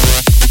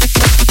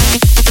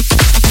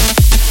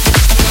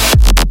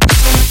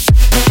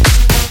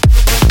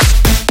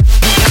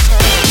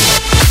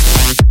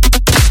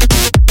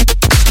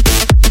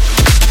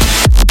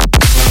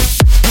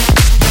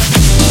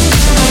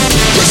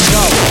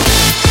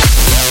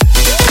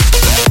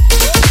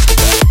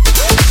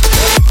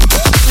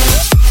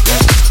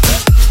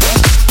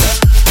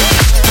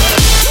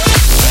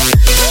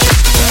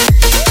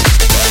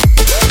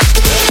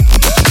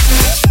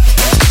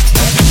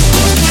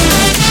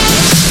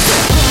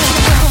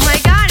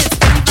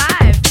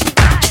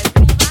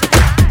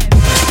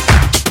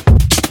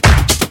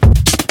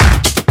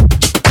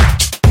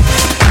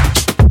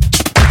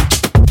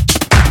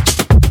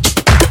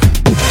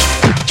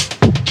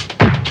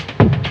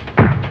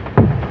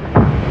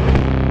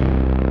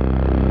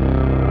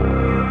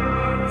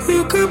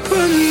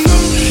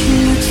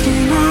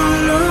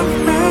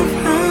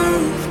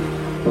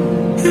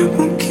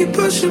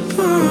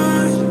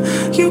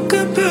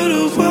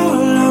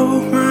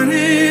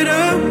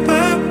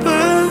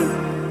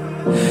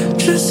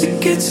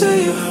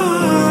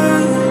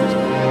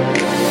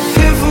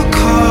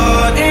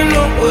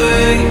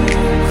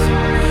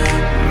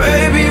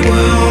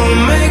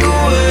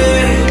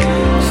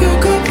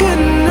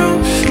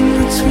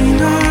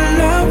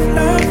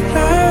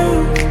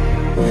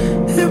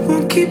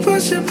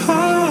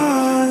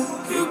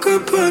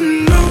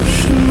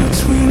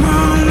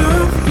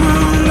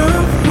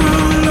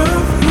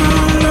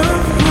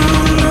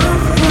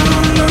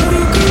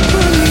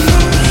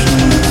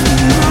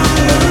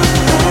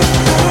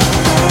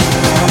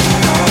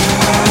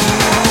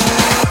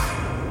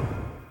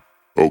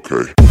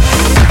 Okay.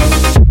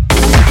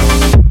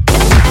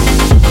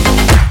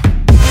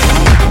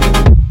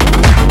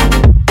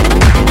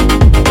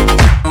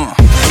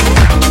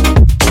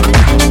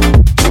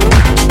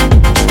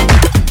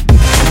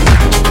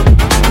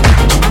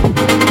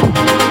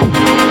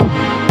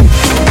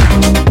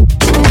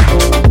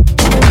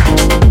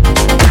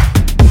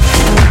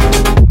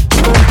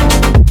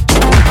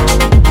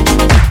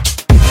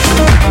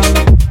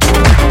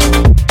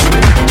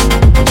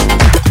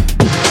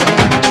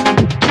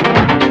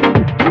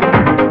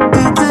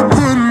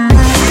 Put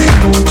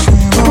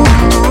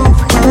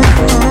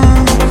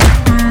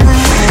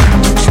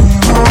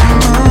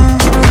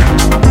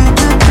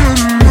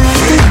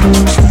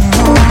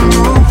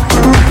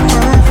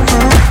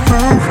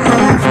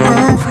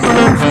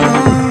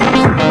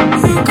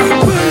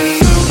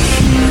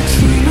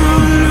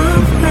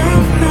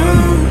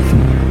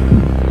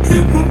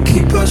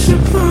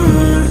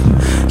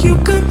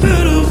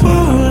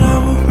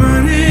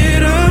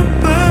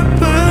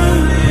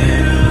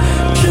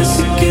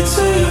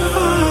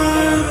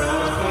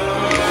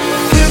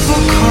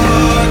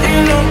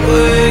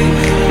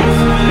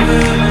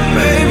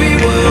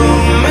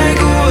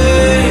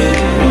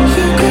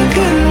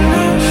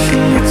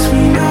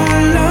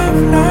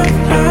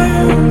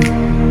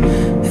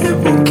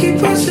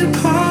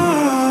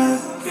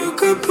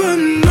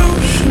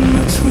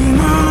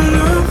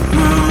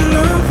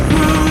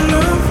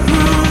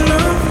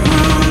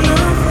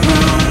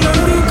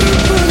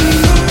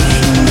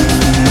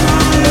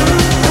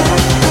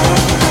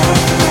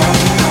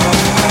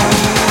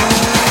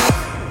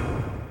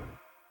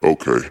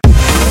okay.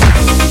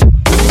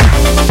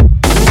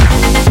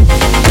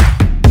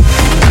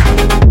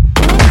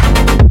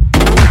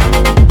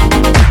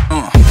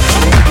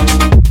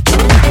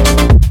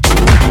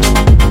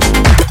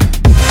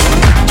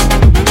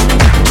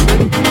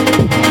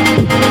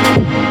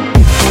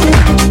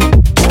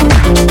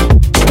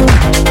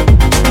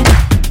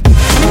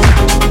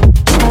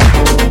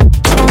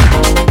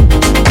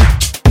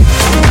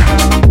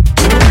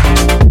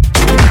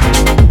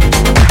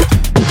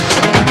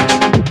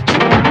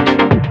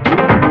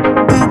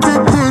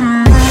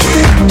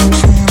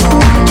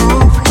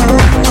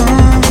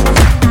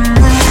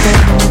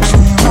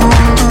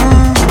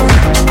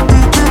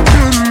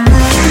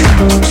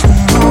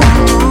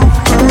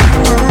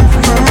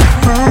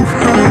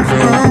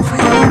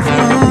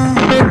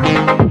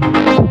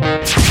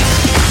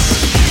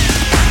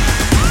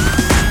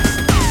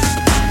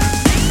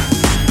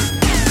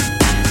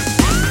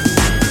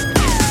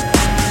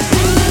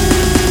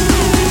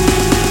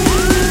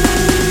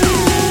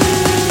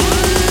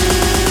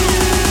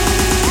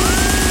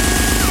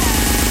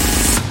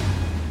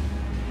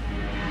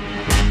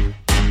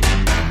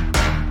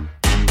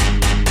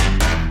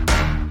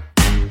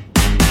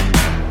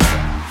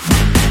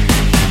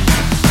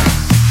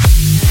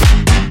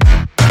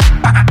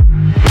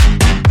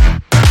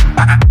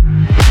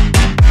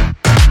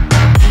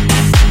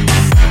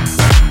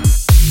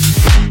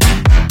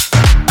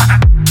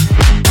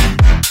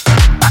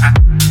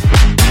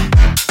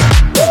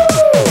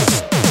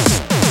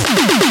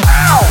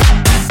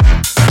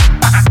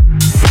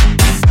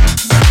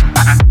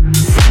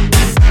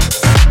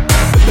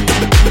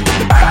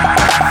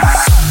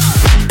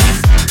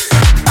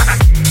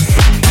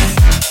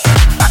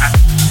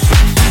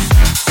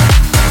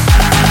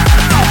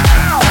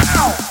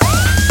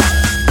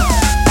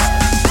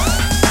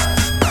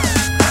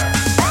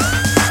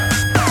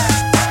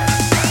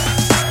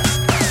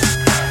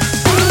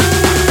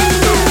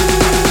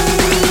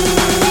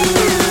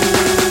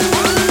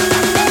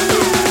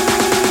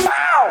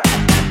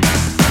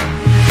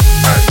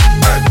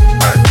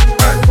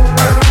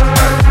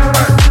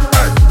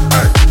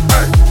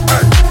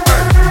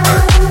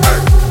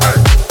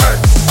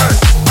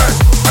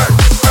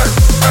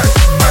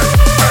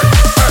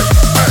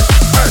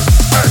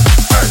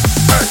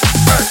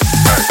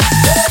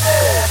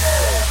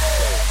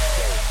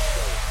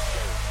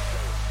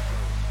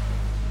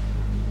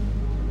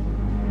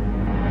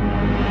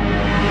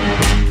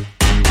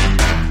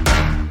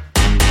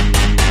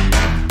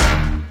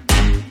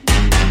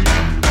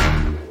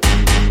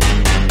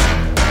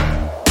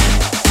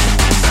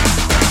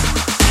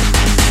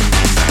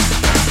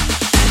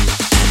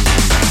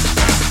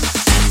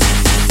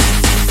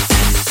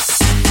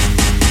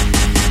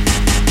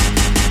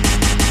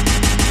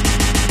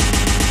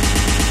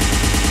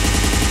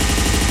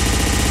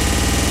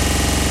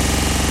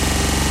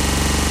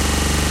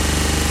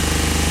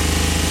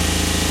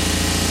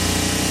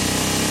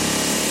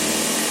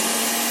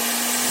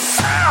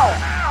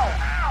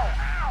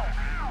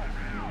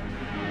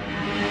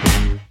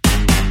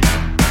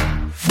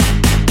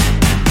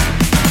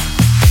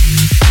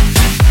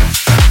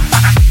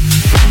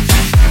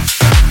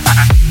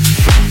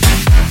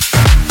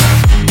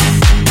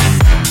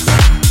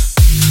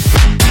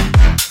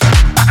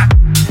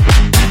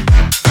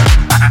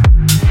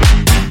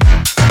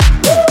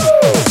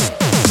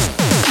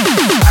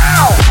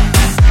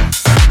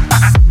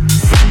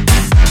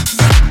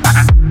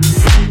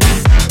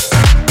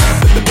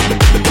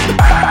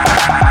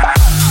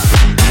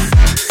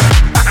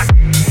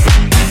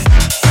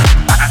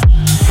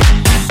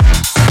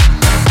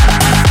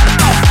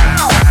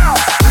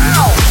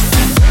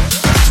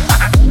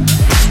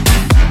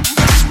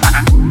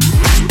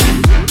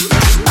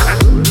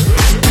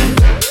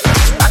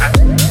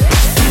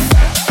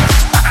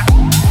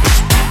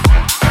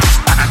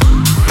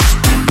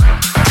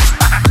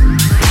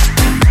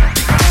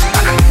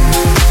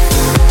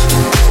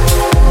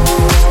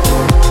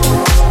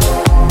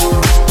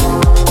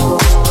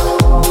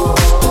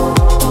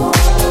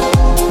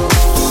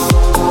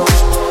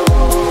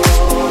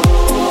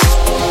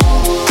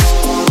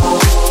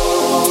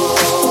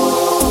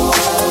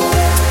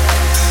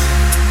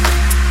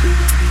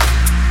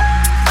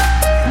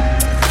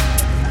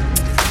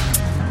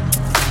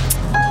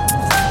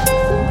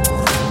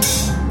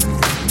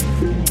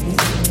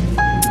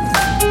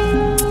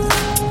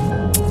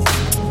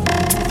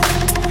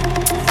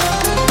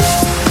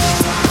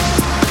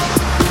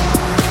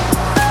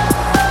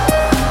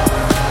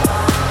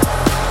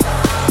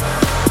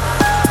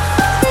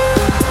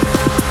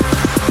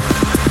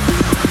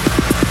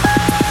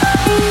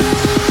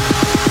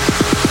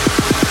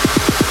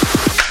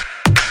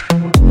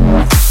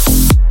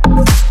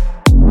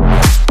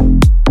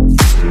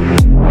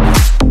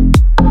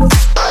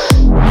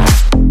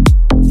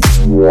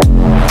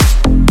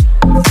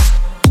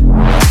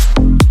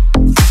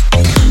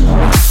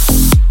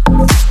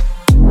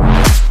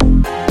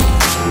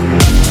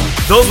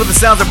 Those were the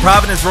sounds of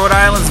Providence, Rhode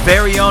Island's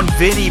very own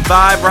Vinny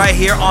Vibe right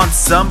here on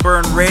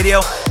Sunburn Radio.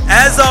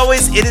 As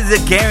always, it is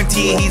a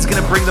guarantee he's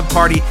going to bring the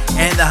party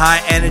and the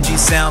high energy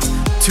sounds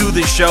to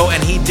the show,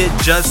 and he did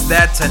just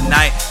that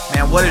tonight.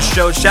 Man, what a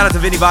show. Shout out to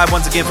Vinny Vibe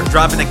once again for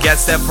dropping a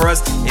guest set for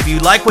us. If you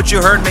like what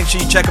you heard, make sure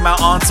you check him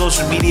out on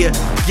social media.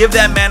 Give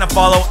that man a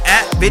follow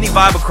at Vinny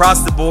Vibe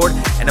across the board.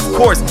 And of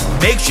course,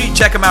 make sure you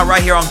check him out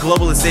right here on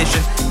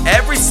Globalization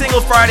every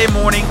single Friday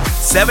morning,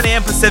 7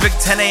 a.m. Pacific,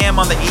 10 a.m.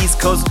 on the East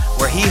Coast,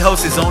 where he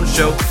hosts his own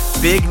show,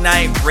 Big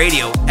Night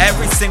Radio,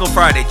 every single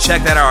Friday.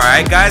 Check that out,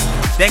 alright guys?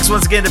 Thanks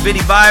once again to Vinny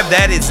Vibe.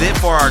 That is it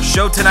for our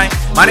show tonight.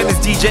 My name is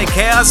DJ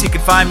Chaos. You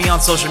can find me on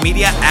social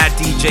media at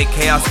DJ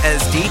Chaos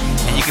SD,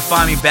 and you can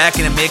find me back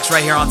in a mix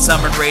right here on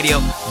Sunburn Radio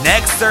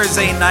next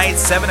Thursday night,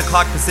 7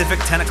 o'clock Pacific,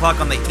 10 o'clock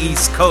on the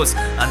East Coast.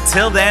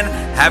 Until then,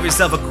 have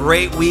yourself a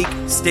great week.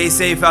 Stay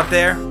safe out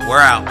there. We're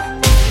out.